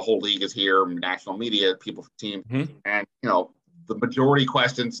whole league is here, national media, people from the team, and the majority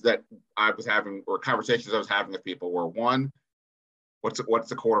questions that I was having or conversations I was having with people were, one, what's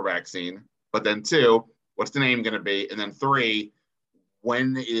the quarterback scene, but then two, what's the name going to be, and then three,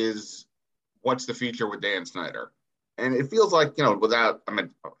 what's the future with Dan Snyder? And it feels like, I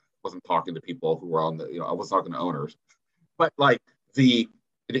wasn't talking to people who were on I wasn't talking to owners, but like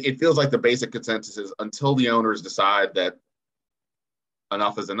it feels like the basic consensus is until the owners decide that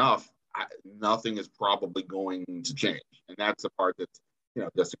enough is enough, nothing is probably going to change. And that's the part that's,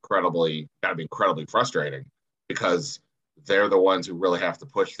 just gotta be incredibly frustrating, because they're the ones who really have to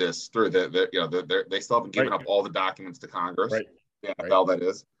push this through. They still haven't given up all the documents to Congress, right. The NFL, that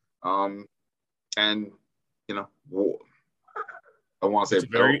is. And, I want to say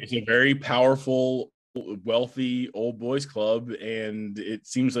it's a very powerful, wealthy old boys club, and it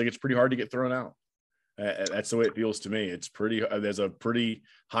seems like it's pretty hard to get thrown out. That's the way it feels to me. It's there's a pretty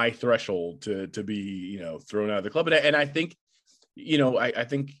high threshold to be, thrown out of the club. And I think, I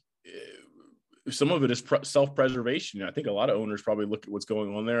think some of it is self-preservation. I think a lot of owners probably look at what's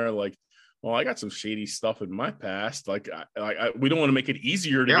going on there like, well, I got some shady stuff in my past. We don't want to make it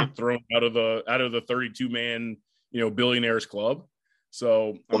easier to get thrown out of the 32-man, billionaires club.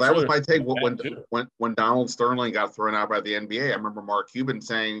 So, that was my take. When Donald Sterling got thrown out by the NBA, I remember Mark Cuban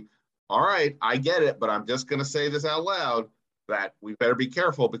saying, all right, I get it, but I'm just going to say this out loud, that we better be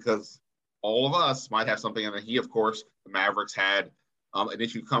careful, because all of us might have something. And he, of course, the Mavericks had an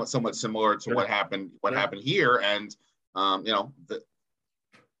issue somewhat similar to what happened here. And,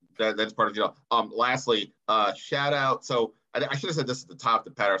 that's part of the deal. Lastly, shout out. So I should have said this at the top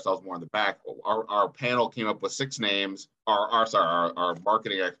to pat ourselves more on the back. Our panel came up with 6 names. Our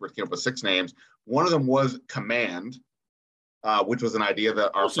marketing experts came up with 6 names. One of them was Command, which was an idea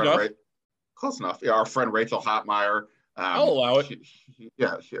that our friend close enough. Yeah, our friend Rachel Hotmeyer. I'll allow it.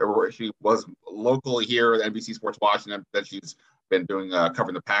 She was locally here at NBC Sports Washington. Then she's been doing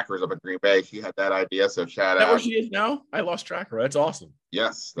covering the Packers up in Green Bay. She had that idea, so shout out. Where she is now? I lost track of her. That's awesome.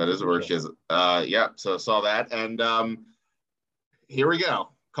 Yes, that is where she is. So saw that, and here we go.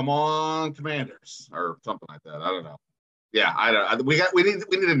 Come on, Commanders, or something like that. I don't know. Yeah, I don't. We need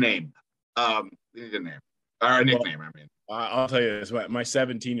a name. We need a name or a nickname. I'll tell you this: my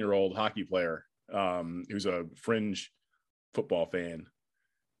 17-year-old hockey player, who's a fringe football fan,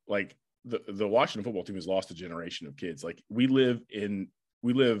 like the Washington football team has lost a generation of kids. Like we live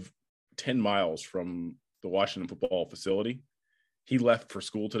 10 miles from the Washington football facility. He left for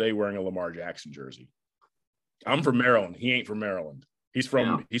school today wearing a Lamar Jackson jersey. I'm from Maryland. He ain't from Maryland. He's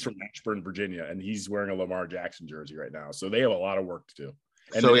from Ashburn, Virginia, and he's wearing a Lamar Jackson jersey right now. So they have a lot of work to do.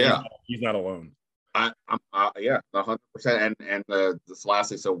 And so he's not alone. I'm 100%. And this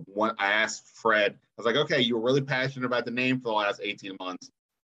lastly, so when I asked Fred, I was like, okay, you were really passionate about the name for the last 18 months.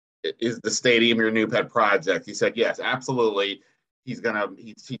 Is the stadium your new pet project? He said, yes, absolutely. He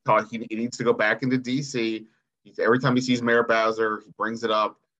needs to go back into DC. Every time he sees Mayor Bowser, he brings it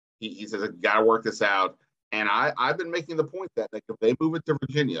up. He says, got to work this out. And I've been making the point that if they move it to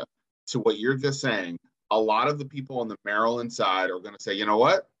Virginia, to what you're just saying, a lot of the people on the Maryland side are going to say, you know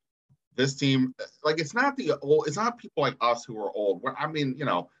what? This team, like, it's not people like us who are old. I'm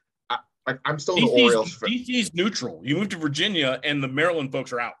still the Orioles fan. DC's neutral. You move to Virginia, and the Maryland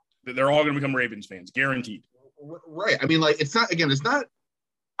folks are out. They're all going to become Ravens fans, guaranteed. Right. I mean, like, it's not.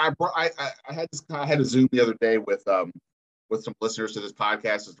 I had a Zoom the other day with some listeners to this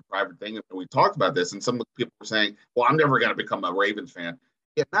podcast as a private thing, and we talked about this. And some people were saying, "Well, I'm never going to become a Ravens fan."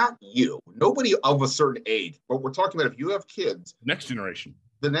 Yeah, not you. Nobody of a certain age. But we're talking about if you have kids, next generation.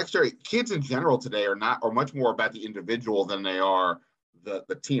 The next generation, kids in general today are much more about the individual than they are the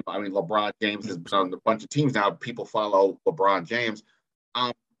team. I mean, LeBron James has been on a bunch of teams now. People follow LeBron James.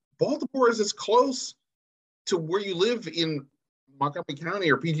 Baltimore is as close to where you live in Montgomery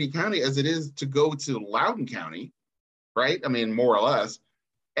County or PG County as it is to go to Loudoun County, right? I mean, more or less.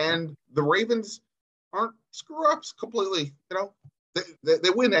 And the Ravens aren't screw-ups completely. They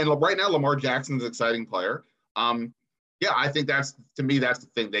win. And right now, Lamar Jackson's an exciting player. I think that's the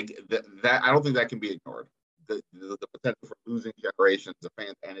thing. That I don't think that can be ignored. The potential for losing generations of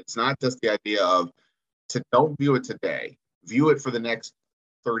fans, and it's not just the idea don't view it today. View it for the next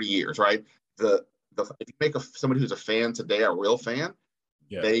 30 years, right? The if you make somebody who's a fan today a real fan,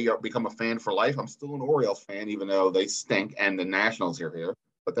 Yeah. they become a fan for life. I'm still an Orioles fan, even though they stink and the Nationals are here.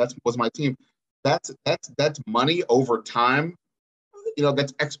 But was my team. That's money over time.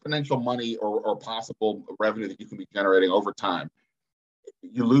 That's exponential money or possible revenue that you can be generating over time.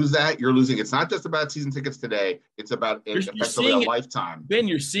 You lose that, you're losing. It's not just about season tickets today. It's about effectively a lifetime. Ben,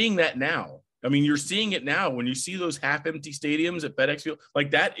 you're seeing that now. I mean, you're seeing it now when you see those half-empty stadiums at FedEx Field. Like,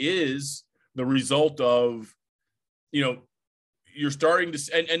 that is the result of, you're starting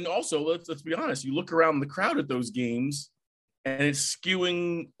to, and also let's be honest. You look around the crowd at those games, and it's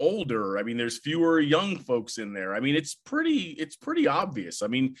skewing older. I mean, there's fewer young folks in there. I mean, it's pretty obvious. I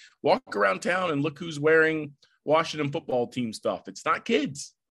mean, walk around town and look who's wearing Washington football team stuff. It's not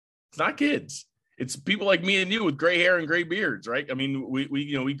kids. It's people like me and you with gray hair and gray beards, right? I mean,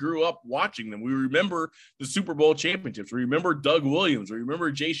 we grew up watching them. We remember the Super Bowl championships. We remember Doug Williams. We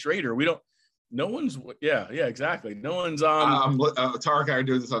remember Jay Schrader. Exactly. No one's Tarik and I are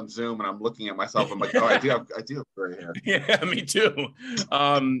doing this on Zoom, and I'm looking at myself. I'm like, oh, I do have gray hair. Yeah, me too.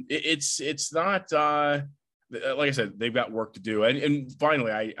 It's not like I said, they've got work to do. And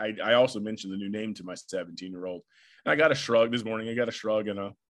finally, I also mentioned the new name to my 17-year-old. And I got a shrug this morning.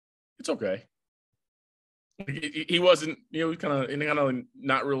 And it's okay. He wasn't, kind of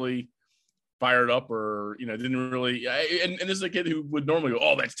not really fired up or, didn't really. And this is a kid who would normally go,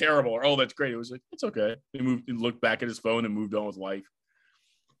 oh, that's terrible, or oh, that's great. It was like, it's okay. He looked back at his phone and moved on with life.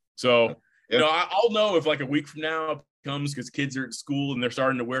 So, I'll know if like a week from now it comes because kids are at school and they're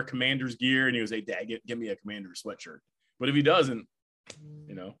starting to wear Commanders gear, and he goes, hey, Dad, get me a Commanders sweatshirt. But if he doesn't,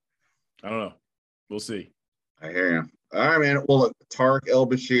 I don't know. We'll see. I hear you. All right, man. Well, look, Tarik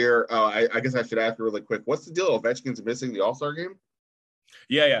El-Bashir. I guess I should ask you really quick. What's the deal? Ovechkin's missing the All-Star game?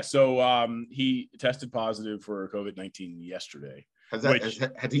 Yeah. So he tested positive for COVID-19 yesterday.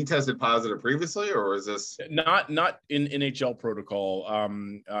 Had he tested positive previously, or is this not in NHL protocol?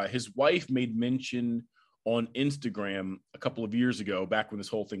 His wife made mention on Instagram a couple of years ago, back when this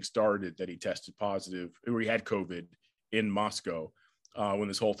whole thing started, that he tested positive, or he had COVID in Moscow when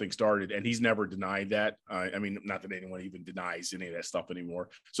this whole thing started, and he's never denied that. I mean, not that anyone even denies any of that stuff anymore.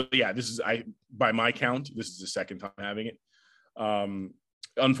 So yeah, by my count, this is the second time having it.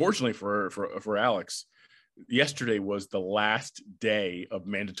 Unfortunately for Alex, yesterday was the last day of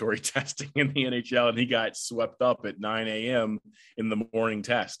mandatory testing in the NHL, and he got swept up at 9 a.m. in the morning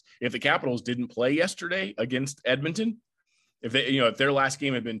test. If the Capitals didn't play yesterday against Edmonton, if their last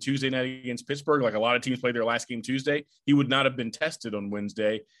game had been Tuesday night against Pittsburgh, like a lot of teams play their last game Tuesday, he would not have been tested on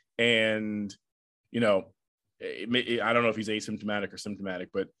Wednesday. And, I don't know if he's asymptomatic or symptomatic,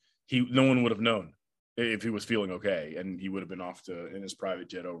 but no one would have known if he was feeling okay, and he would have been off in his private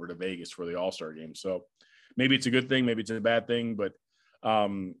jet over to Vegas for the All-Star game. So maybe it's a good thing, maybe it's a bad thing, but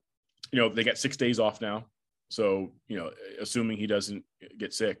they got 6 days off now. So, assuming he doesn't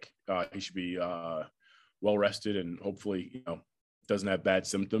get sick, he should be well rested and hopefully, doesn't have bad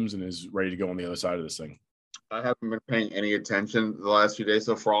symptoms and is ready to go on the other side of this thing. I haven't been paying any attention the last few days.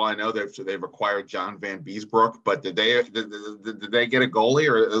 So for all I know, they've acquired John Van Beesbrook, but did they get a goalie,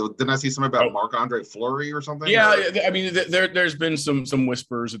 or didn't I see something about Marc-Andre Fleury or something? Yeah, I mean, there's been some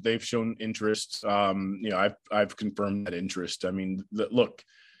whispers that they've shown interest. I've confirmed that interest. I mean, look,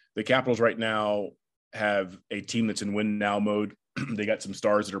 the Capitals right now have a team that's in win now mode. They got some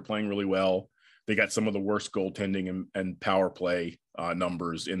stars that are playing really well. They got some of the worst goaltending and power play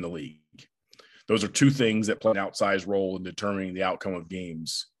numbers in the league. Those are two things that play an outsized role in determining the outcome of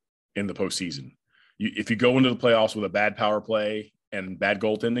games in the postseason. If you go into the playoffs with a bad power play and bad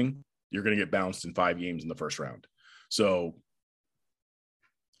goaltending, you're going to get bounced in 5 games in the first round. So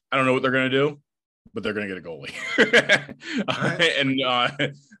I don't know what they're going to do, but they're going to get a goalie.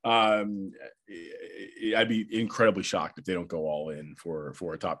 I'd be incredibly shocked if they don't go all in for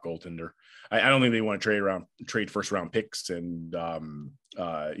a top goaltender. I don't think they want to trade first round picks and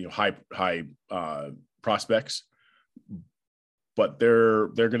high prospects, but there are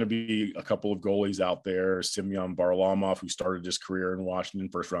going to be a couple of goalies out there. Semyon Varlamov, who started his career in Washington,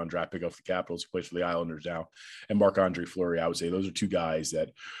 first round draft pick of the Capitals, who plays for the Islanders now, and Marc-Andre Fleury. I would say those are two guys that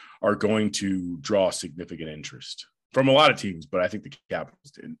are going to draw significant interest from a lot of teams, but I think the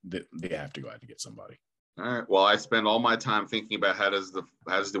Capitals, they have to go out and get somebody. All right. Well, I spend all my time thinking about how does the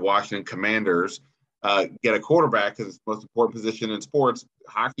Washington Commanders get a quarterback, because it's the most important position in sports.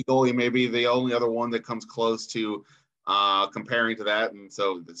 Hockey goalie may be the only other one that comes close to comparing to that, and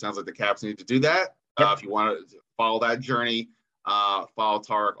so it sounds like the Caps need to do that. Yep. If you want to follow that journey, follow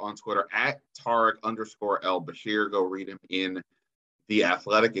Tarik on Twitter at Tarik_El-Bashir. Go read him in The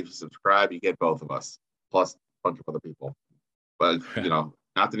Athletic. If you subscribe, you get both of us, plus a bunch of other people. But,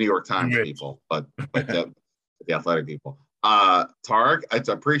 Not the New York Times Good. people, but the Athletic people. Tarik, it's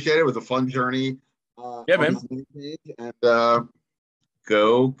appreciated. It was a fun journey. Yeah, On man. this new page, and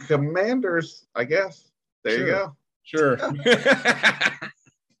go Commanders, I guess. There you go. Sure.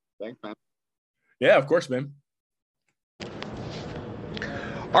 Thanks, man. Yeah, of course, man.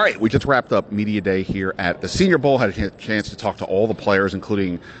 All right, we just wrapped up Media Day here at the Senior Bowl. Had a chance to talk to all the players,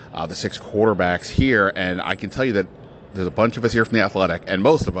 including the 6 quarterbacks here. And I can tell you that there's a bunch of us here from the Athletic, and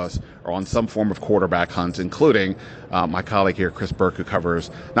most of us are on some form of quarterback hunts, including my colleague here, Chris Burke, who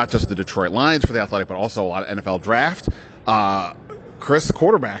covers not just the Detroit Lions for the Athletic, but also a lot of NFL draft. Chris,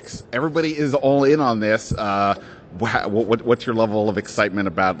 quarterbacks, everybody is all in on this. What's your level of excitement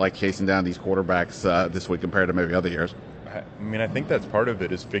about like chasing down these quarterbacks this week compared to maybe other years? I mean, I think that's part of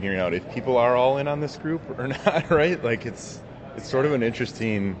it is figuring out if people are all in on this group or not, right? Like it's sort of an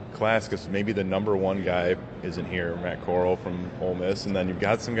interesting class because maybe the number one guy isn't here, Matt Corral from Ole Miss, and then you've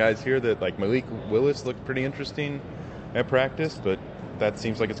got some guys here that like Malik Willis looked pretty interesting at practice, but that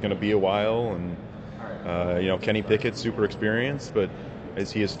seems like it's going to be a while, and Kenny Pickett's super experienced, but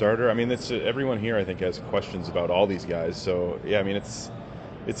is he a starter? I mean, it's everyone here I think has questions about all these guys, so yeah, I mean it's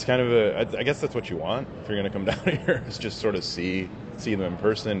kind of I guess that's what you want if you're going to come down here is just sort of see them in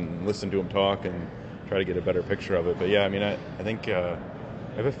person and listen to them talk and try to get a better picture of it. But yeah, I mean, I think I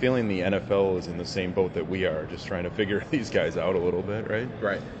have a feeling the NFL is in the same boat that we are, just trying to figure these guys out a little bit, right?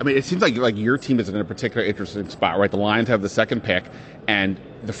 Right. I mean, it seems like your team is in a particular interesting spot, right? The Lions have the second pick, and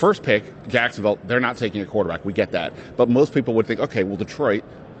the first pick, Jacksonville, they're not taking a quarterback. We get that. But most people would think, okay, well, Detroit,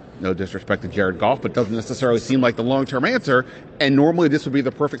 no disrespect to Jared Goff, but doesn't necessarily seem like the long-term answer. And normally this would be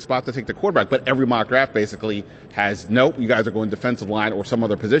the perfect spot to take the quarterback. But every mock draft basically has, nope, you guys are going defensive line or some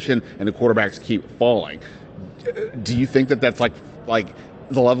other position, and the quarterbacks keep falling. Do you think that that's like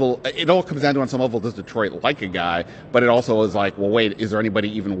the level? It all comes down to on some level, does Detroit like a guy? But it also is like, well, wait, is there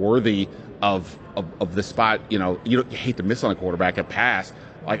anybody even worthy of the spot? You hate to miss on a quarterback at pass.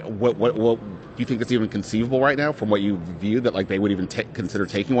 Like, what do you think that's even conceivable right now from what you view that like they would even consider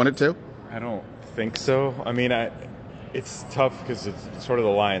taking one at 2? I don't think so. I mean, it's tough because it's sort of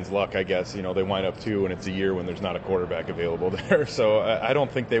the Lions' luck, I guess. They wind up 2, and it's a year when there's not a quarterback available there. So I don't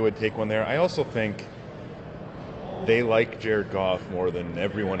think they would take one there. I also think they like Jared Goff more than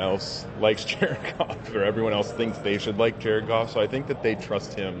everyone else likes Jared Goff, or everyone else thinks they should like Jared Goff. So I think that they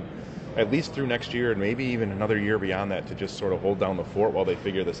trust him at least through next year and maybe even another year beyond that to just sort of hold down the fort while they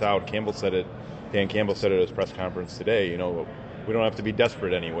figure this out. Dan Campbell said it at his press conference today, we don't have to be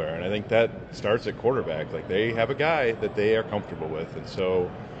desperate anywhere. And I think that starts at quarterback. Like, they have a guy that they are comfortable with. And so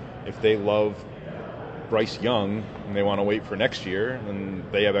if they love Bryce Young and they want to wait for next year and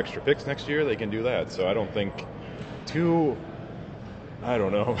they have extra picks next year, they can do that. So I don't think I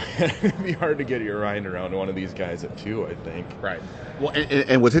don't know. It'd be hard to get your mind around one of these guys at 2, I think. Right. Well,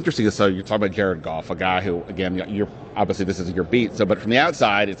 and what's interesting is, so you're talking about Jared Goff, a guy who, again, you're obviously this is your beat. So, but from the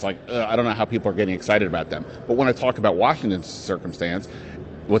outside, it's like I don't know how people are getting excited about them. But when I talk about Washington's circumstance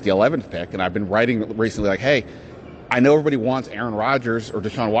with the 11th pick, and I've been writing recently, like, hey, I know everybody wants Aaron Rodgers or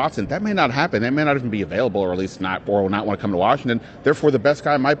Deshaun Watson. That may not happen. That may not even be available, or at least not, or will not want to come to Washington. Therefore, the best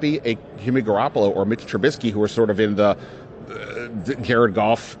guy might be a Jimmy Garoppolo or Mitch Trubisky, who are sort of in the Jared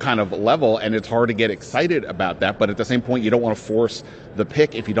Goff kind of level, and it's hard to get excited about that. But at the same point, you don't want to force the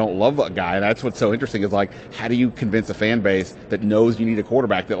pick if you don't love a guy. And that's what's so interesting is, like, how do you convince a fan base that knows you need a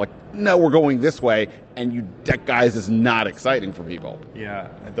quarterback that, like, no, we're going this way, and that guy's is not exciting for people. Yeah,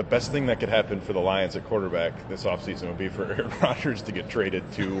 the best thing that could happen for the Lions at quarterback this offseason would be for Aaron Rodgers to get traded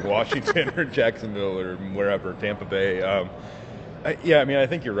to Washington or Jacksonville or wherever, Tampa Bay. I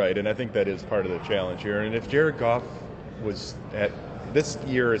think you're right, and I think that is part of the challenge here. And if Jared Goff was at this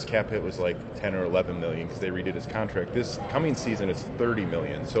year, his cap hit was like 10 or 11 million because they redid his contract. This coming season is 30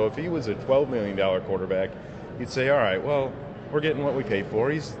 million. So if he was a $12 million quarterback, you'd say, all right, well, we're getting what we pay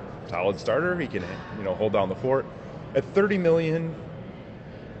for. He's a solid starter. He can, hold down the fort. At 30 million,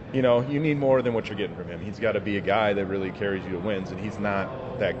 you need more than what you're getting from him. He's got to be a guy that really carries you to wins, and he's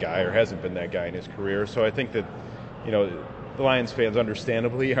not that guy or hasn't been that guy in his career. So I think that, the Lions fans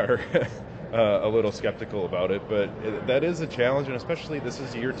understandably are a little skeptical about it, but that is a challenge, and especially this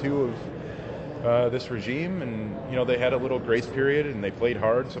is year 2 of this regime, and they had a little grace period and they played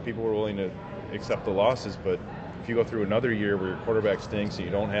hard, so people were willing to accept the losses. But if you go through another year where your quarterback stinks and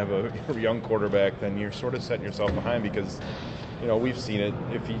you don't have a young quarterback, then you're sort of setting yourself behind because we've seen it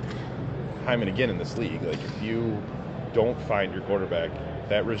time and again in this league. Like, if you don't find your quarterback,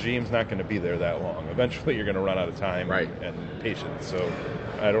 that regime's not going to be there that long. Eventually, you're going to run out of time, right, and patience. So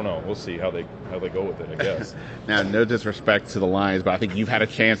I don't know. We'll see how they go with it, I guess. Now, no disrespect to the Lions, but I think you've had a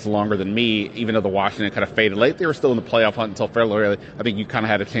chance longer than me, even though the Washington kind of faded late. They were still in the playoff hunt until fairly early. I think you kind of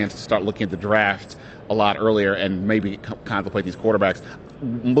had a chance to start looking at the draft a lot earlier and maybe contemplate these quarterbacks.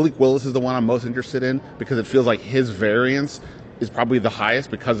 Malik Willis is the one I'm most interested in because it feels like his variance is probably the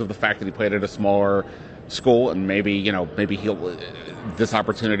highest because of the fact that he played at a smaller school, and maybe this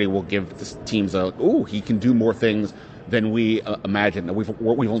opportunity will give the teams he can do more things than we imagine. We've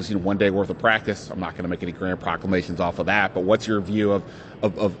only seen 1 day worth of practice. I'm not going to make any grand proclamations off of that, but what's your view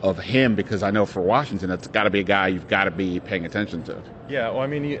of him? Because I know for Washington, that's got to be a guy you've got to be paying attention to. Yeah, well, I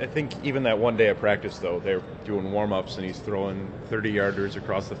mean, I think even that 1 day of practice, though, they're doing warm-ups, and he's throwing 30-yarders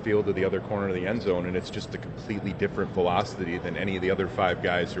across the field to the other corner of the end zone, and it's just a completely different velocity than any of the other 5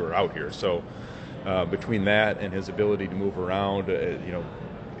 guys who are out here. So between that and his ability to move around,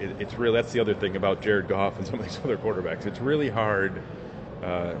 it's really, that's the other thing about Jared Goff and some of these other quarterbacks. It's really hard.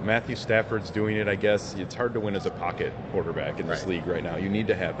 Matthew Stafford's doing it, I guess. It's hard to win as a pocket quarterback in this league right now. You need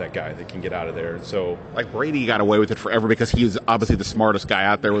to have that guy that can get out of there. And so, like Brady got away with it forever because he was obviously the smartest guy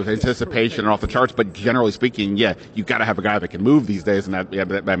out there with anticipation and off the charts. But generally speaking, you've got to have a guy that can move these days, and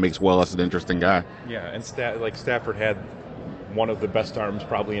that makes Willis an interesting guy. Yeah, and Stafford had one of the best arms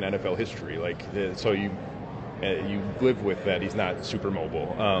probably in NFL history. So you live with that. He's not super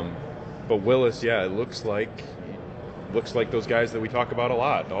mobile. But Willis, it looks like those guys that we talk about a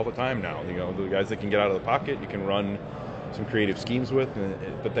lot, all the time now. The guys that can get out of the pocket, you can run some creative schemes with.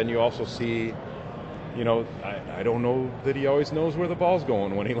 But then you also see, I don't know that he always knows where the ball's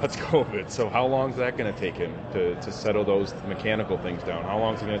going when he lets go of it. So how long is that going to take him to settle those mechanical things down? How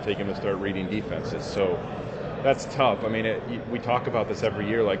long is it going to take him to start reading defenses? So that's tough. I mean, we talk about this every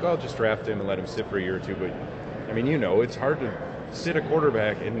year, like, just draft him and let him sit for a year or two. But, I mean, it's hard to sit a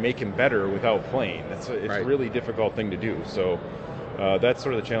quarterback and make him better without playing. It's a really difficult thing to do. So that's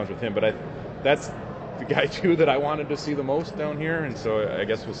sort of the challenge with him. But that's the guy, too, that I wanted to see the most down here. And so I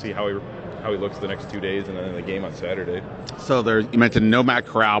guess we'll see how he looks the next 2 days and then in the game on Saturday. So you mentioned no Matt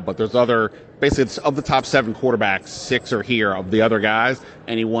Corral, but there's basically it's of the top 7 quarterbacks, 6 are here. Of the other guys,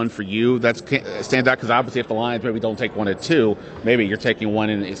 any one for you that stands out? Because obviously if the Lions maybe don't take one at 2, maybe you're taking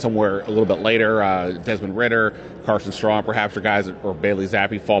one in somewhere a little bit later. Desmond Ridder, Carson Strong, perhaps, or guys, or Bailey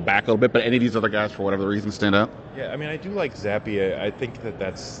Zappi fall back a little bit. But any of these other guys, for whatever reason, stand out? Yeah, I mean, I do like Zappi. I think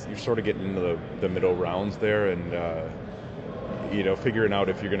that's you're sort of getting into the middle rounds there, and figuring out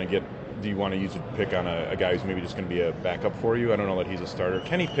if you're going to get. Do you want to use a pick on a guy who's maybe just going to be a backup for you? I don't know that he's a starter.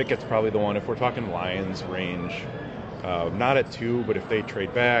 Kenny Pickett's probably the one if we're talking Lions range. Not at 2, but if they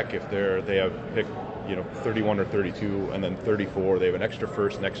trade back, if they have pick 31 or 32 and then 34, they have an extra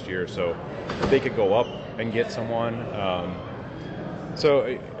first next year, so they could go up and get someone.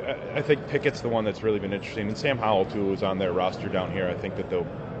 So I think Pickett's the one that's really been interesting, and Sam Howell too is on their roster down here. I think that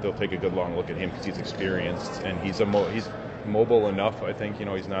they'll take a good long look at him because he's experienced and he's mobile enough. I think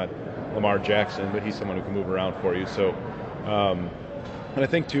he's not Lamar Jackson, but he's someone who can move around for you. So, and I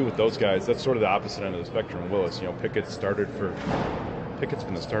think too with those guys, that's sort of the opposite end of the spectrum. Willis, Pickett's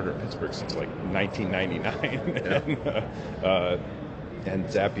been the starter in Pittsburgh since like 1999, and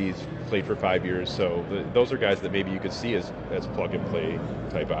Zappi's played for 5 years. So those are guys that maybe you could see as plug and play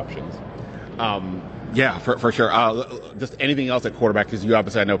type options. Yeah, for sure. Just anything else at quarterback, because you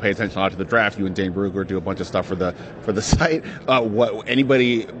obviously, I know, pay attention a lot to the draft. You and Dane Brugler do a bunch of stuff for the site.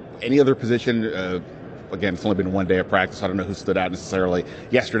 Any other position? Again, it's only been 1 day of practice. So I don't know who stood out necessarily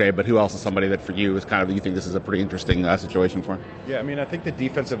yesterday, but who else is somebody that for you is you think this is a pretty interesting situation for? Yeah, I mean, I think the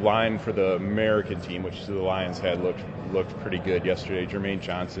defensive line for the American team, which the Lions had, looked pretty good yesterday. Jermaine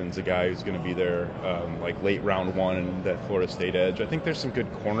Johnson's a guy who's going to be there late round 1 in that Florida State edge. I think there's some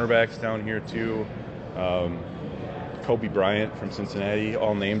good cornerbacks down here too. Kobe Bryant from Cincinnati,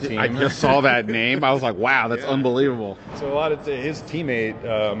 all-name team. I just saw that name. I was like, wow, that's unbelievable. So a lot of his teammate,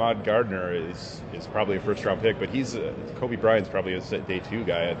 Ahmad Gardner, is probably a first-round pick, but Kobe Bryant's probably a day 2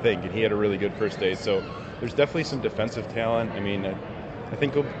 guy, I think, and he had a really good first day. So there's definitely some defensive talent. I mean, I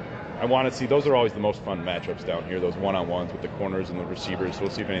think I want to see, those are always the most fun matchups down here, those one-on-ones with the corners and the receivers. So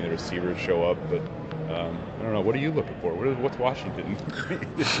we'll see if any of the receivers show up, but I don't know. What are you looking for? What's Washington?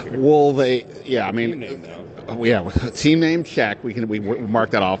 Well, team name check. We mark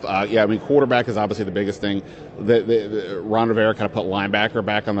that off. Quarterback is obviously the biggest thing. Ron Rivera kind of put linebacker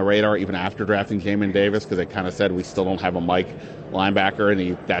back on the radar even after drafting Jamin Davis because they kind of said we still don't have a Mike linebacker,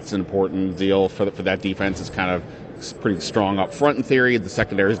 and that's an important deal for that defense. It's kind of pretty strong up front in theory. The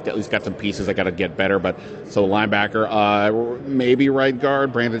secondary's at least got some pieces that got to get better. But so linebacker, maybe right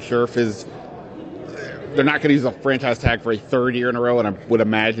guard. Brandon Scherf is. they're not going to use a franchise tag for a third year in a row, and I would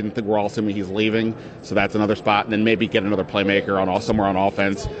imagine that we're all assuming he's leaving, so that's another spot, and then maybe get another playmaker somewhere on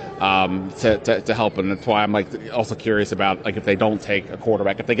offense to help. And that's why I'm also curious about if they don't take a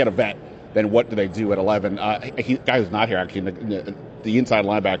quarterback, if they get a vet, then what do they do at 11? Guy who's not here actually, the inside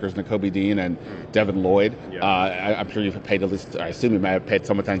linebackers, Nakobe Dean and Devin Lloyd. Yeah. I'm sure you've paid at least. I assume you may have paid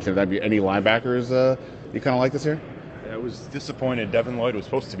some attention to them. Any linebackers you kind of like this year? I was disappointed. Devin Lloyd was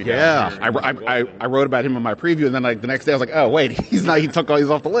supposed to be down here. I wrote about him in my preview, and then the next day I was like, oh wait, he's not. He's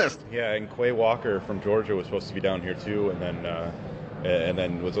off the list. Yeah, and Quay Walker from Georgia was supposed to be down here too, and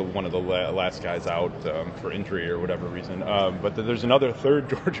then was one of the last guys out for injury or whatever reason. But there's another third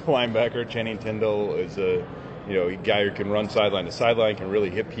Georgia linebacker. Channing Tindall is a guy who can run sideline to sideline, can really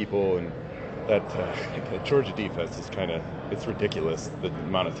hit people, and that Georgia defense is it's ridiculous, the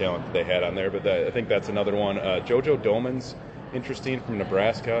amount of talent that they had on there. But I think that's another one. JoJo Doman's interesting from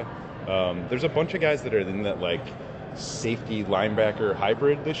Nebraska. There's a bunch of guys that are in that safety linebacker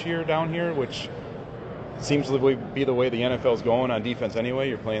hybrid this year down here, which seems to be the way the NFL's going on defense anyway.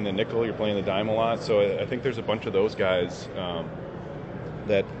 You're playing the nickel, you're playing the dime a lot. So I think there's a bunch of those guys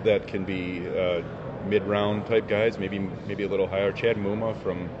that can be mid-round type guys, maybe a little higher. Chad Muma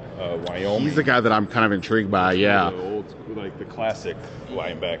from Wyoming. He's the guy that I'm kind of intrigued by. Yeah, the old, the classic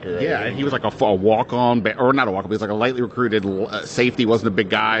linebacker. Yeah, and he was a walk-on, or not a walk-on, but he's a lightly recruited safety. Wasn't a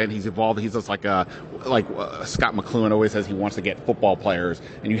big guy, and he's evolved. He's just like Scott McCloughan always says he wants to get football players,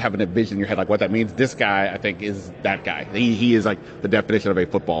 and you have a vision in your head what that means. This guy, I think, is that guy. He is the definition of a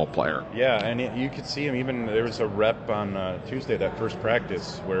football player. Yeah, and you could see him. Even there was a rep on Tuesday, that first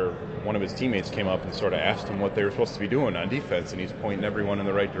practice, where one of his teammates came up and sort of asked him what they were supposed to be doing on defense, and he's pointing everyone in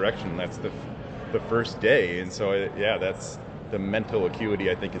the right direction. That's the first day, and so that's the mental acuity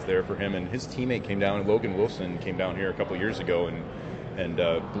I think is there for him. And his teammate came down, Logan Wilson came down here a couple years ago and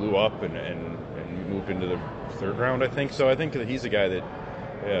blew up and moved into the third round, I think. So I think that he's a guy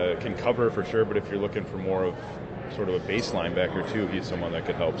that can cover for sure. But if you're looking for more of sort of a base linebacker too, he's someone that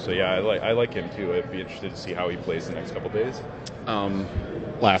could help. So yeah, I like him too. I'd be interested to see how he plays the next couple days.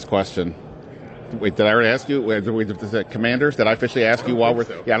 Last question. Wait, did I already ask you? Is it Commanders? Did I officially ask you while we're?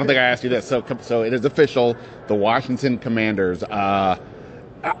 So. Yeah, I don't think I asked you this. So it is official. The Washington Commanders.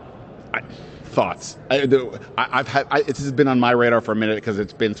 Thoughts? This has been on my radar for a minute because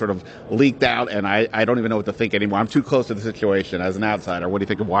it's been sort of leaked out, and I don't even know what to think anymore. I'm too close to the situation as an outsider. What do you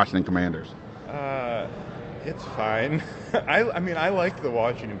think of Washington Commanders? It's fine. I liked the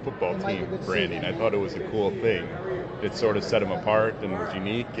Washington football team branding. I thought it was a cool thing. It sort of set them apart and was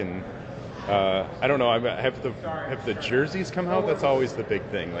unique. And I don't know. Have the jerseys come out? That's always the big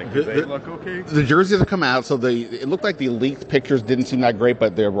thing. Do they look okay? The jerseys have come out. So it looked like the leaked pictures didn't seem that great,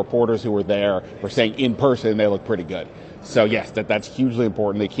 but the reporters who were there were saying in person they look pretty good. So yes, that's hugely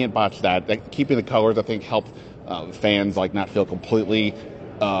important. They can't botch that. Keeping the colors, I think, helped fans not feel completely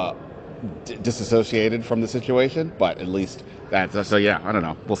disassociated from the situation. But at least that's so. Yeah, I don't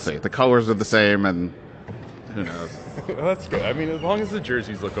know. We'll see. The colors are the same, and who knows? Well, that's good. As long as the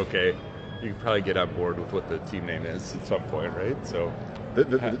jerseys look okay, you can probably get on board with what the team name is at some point, right? So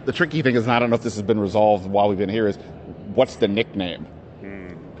the tricky thing is, and I don't know if this has been resolved while we've been here, is what's the nickname?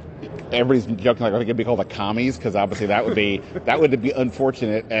 Everybody's joking I think it'd be called the Commies, because obviously that would be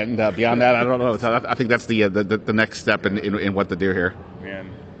unfortunate. And beyond that, I don't know. So I think that's the next step in what to do here.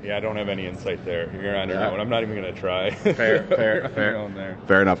 Man, yeah, I don't have any insight there. You're on your own. I'm not even going to try. Fair.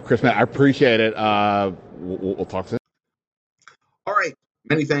 Fair enough, Chris. Man, I appreciate it. We'll talk soon. All right.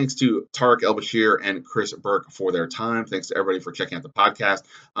 Many thanks to Tarik El-Bashir and Chris Burke for their time. Thanks to everybody for checking out the podcast.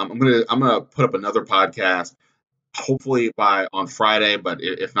 I'm gonna put up another podcast, hopefully on Friday, but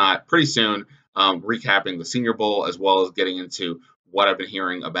if not, pretty soon, recapping the Senior Bowl as well as getting into what I've been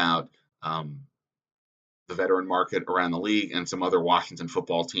hearing about the veteran market around the league and some other Washington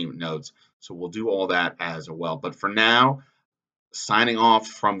football team notes. So we'll do all that as well. But for now, signing off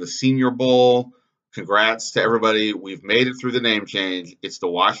from the Senior Bowl. Congrats to everybody. We've made it through the name change. It's the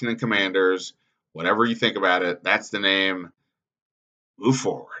Washington Commanders. Whatever you think about it, that's the name. Move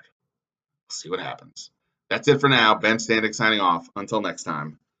forward. See what happens. That's it for now. Ben Standig signing off. Until next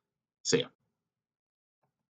time. See ya.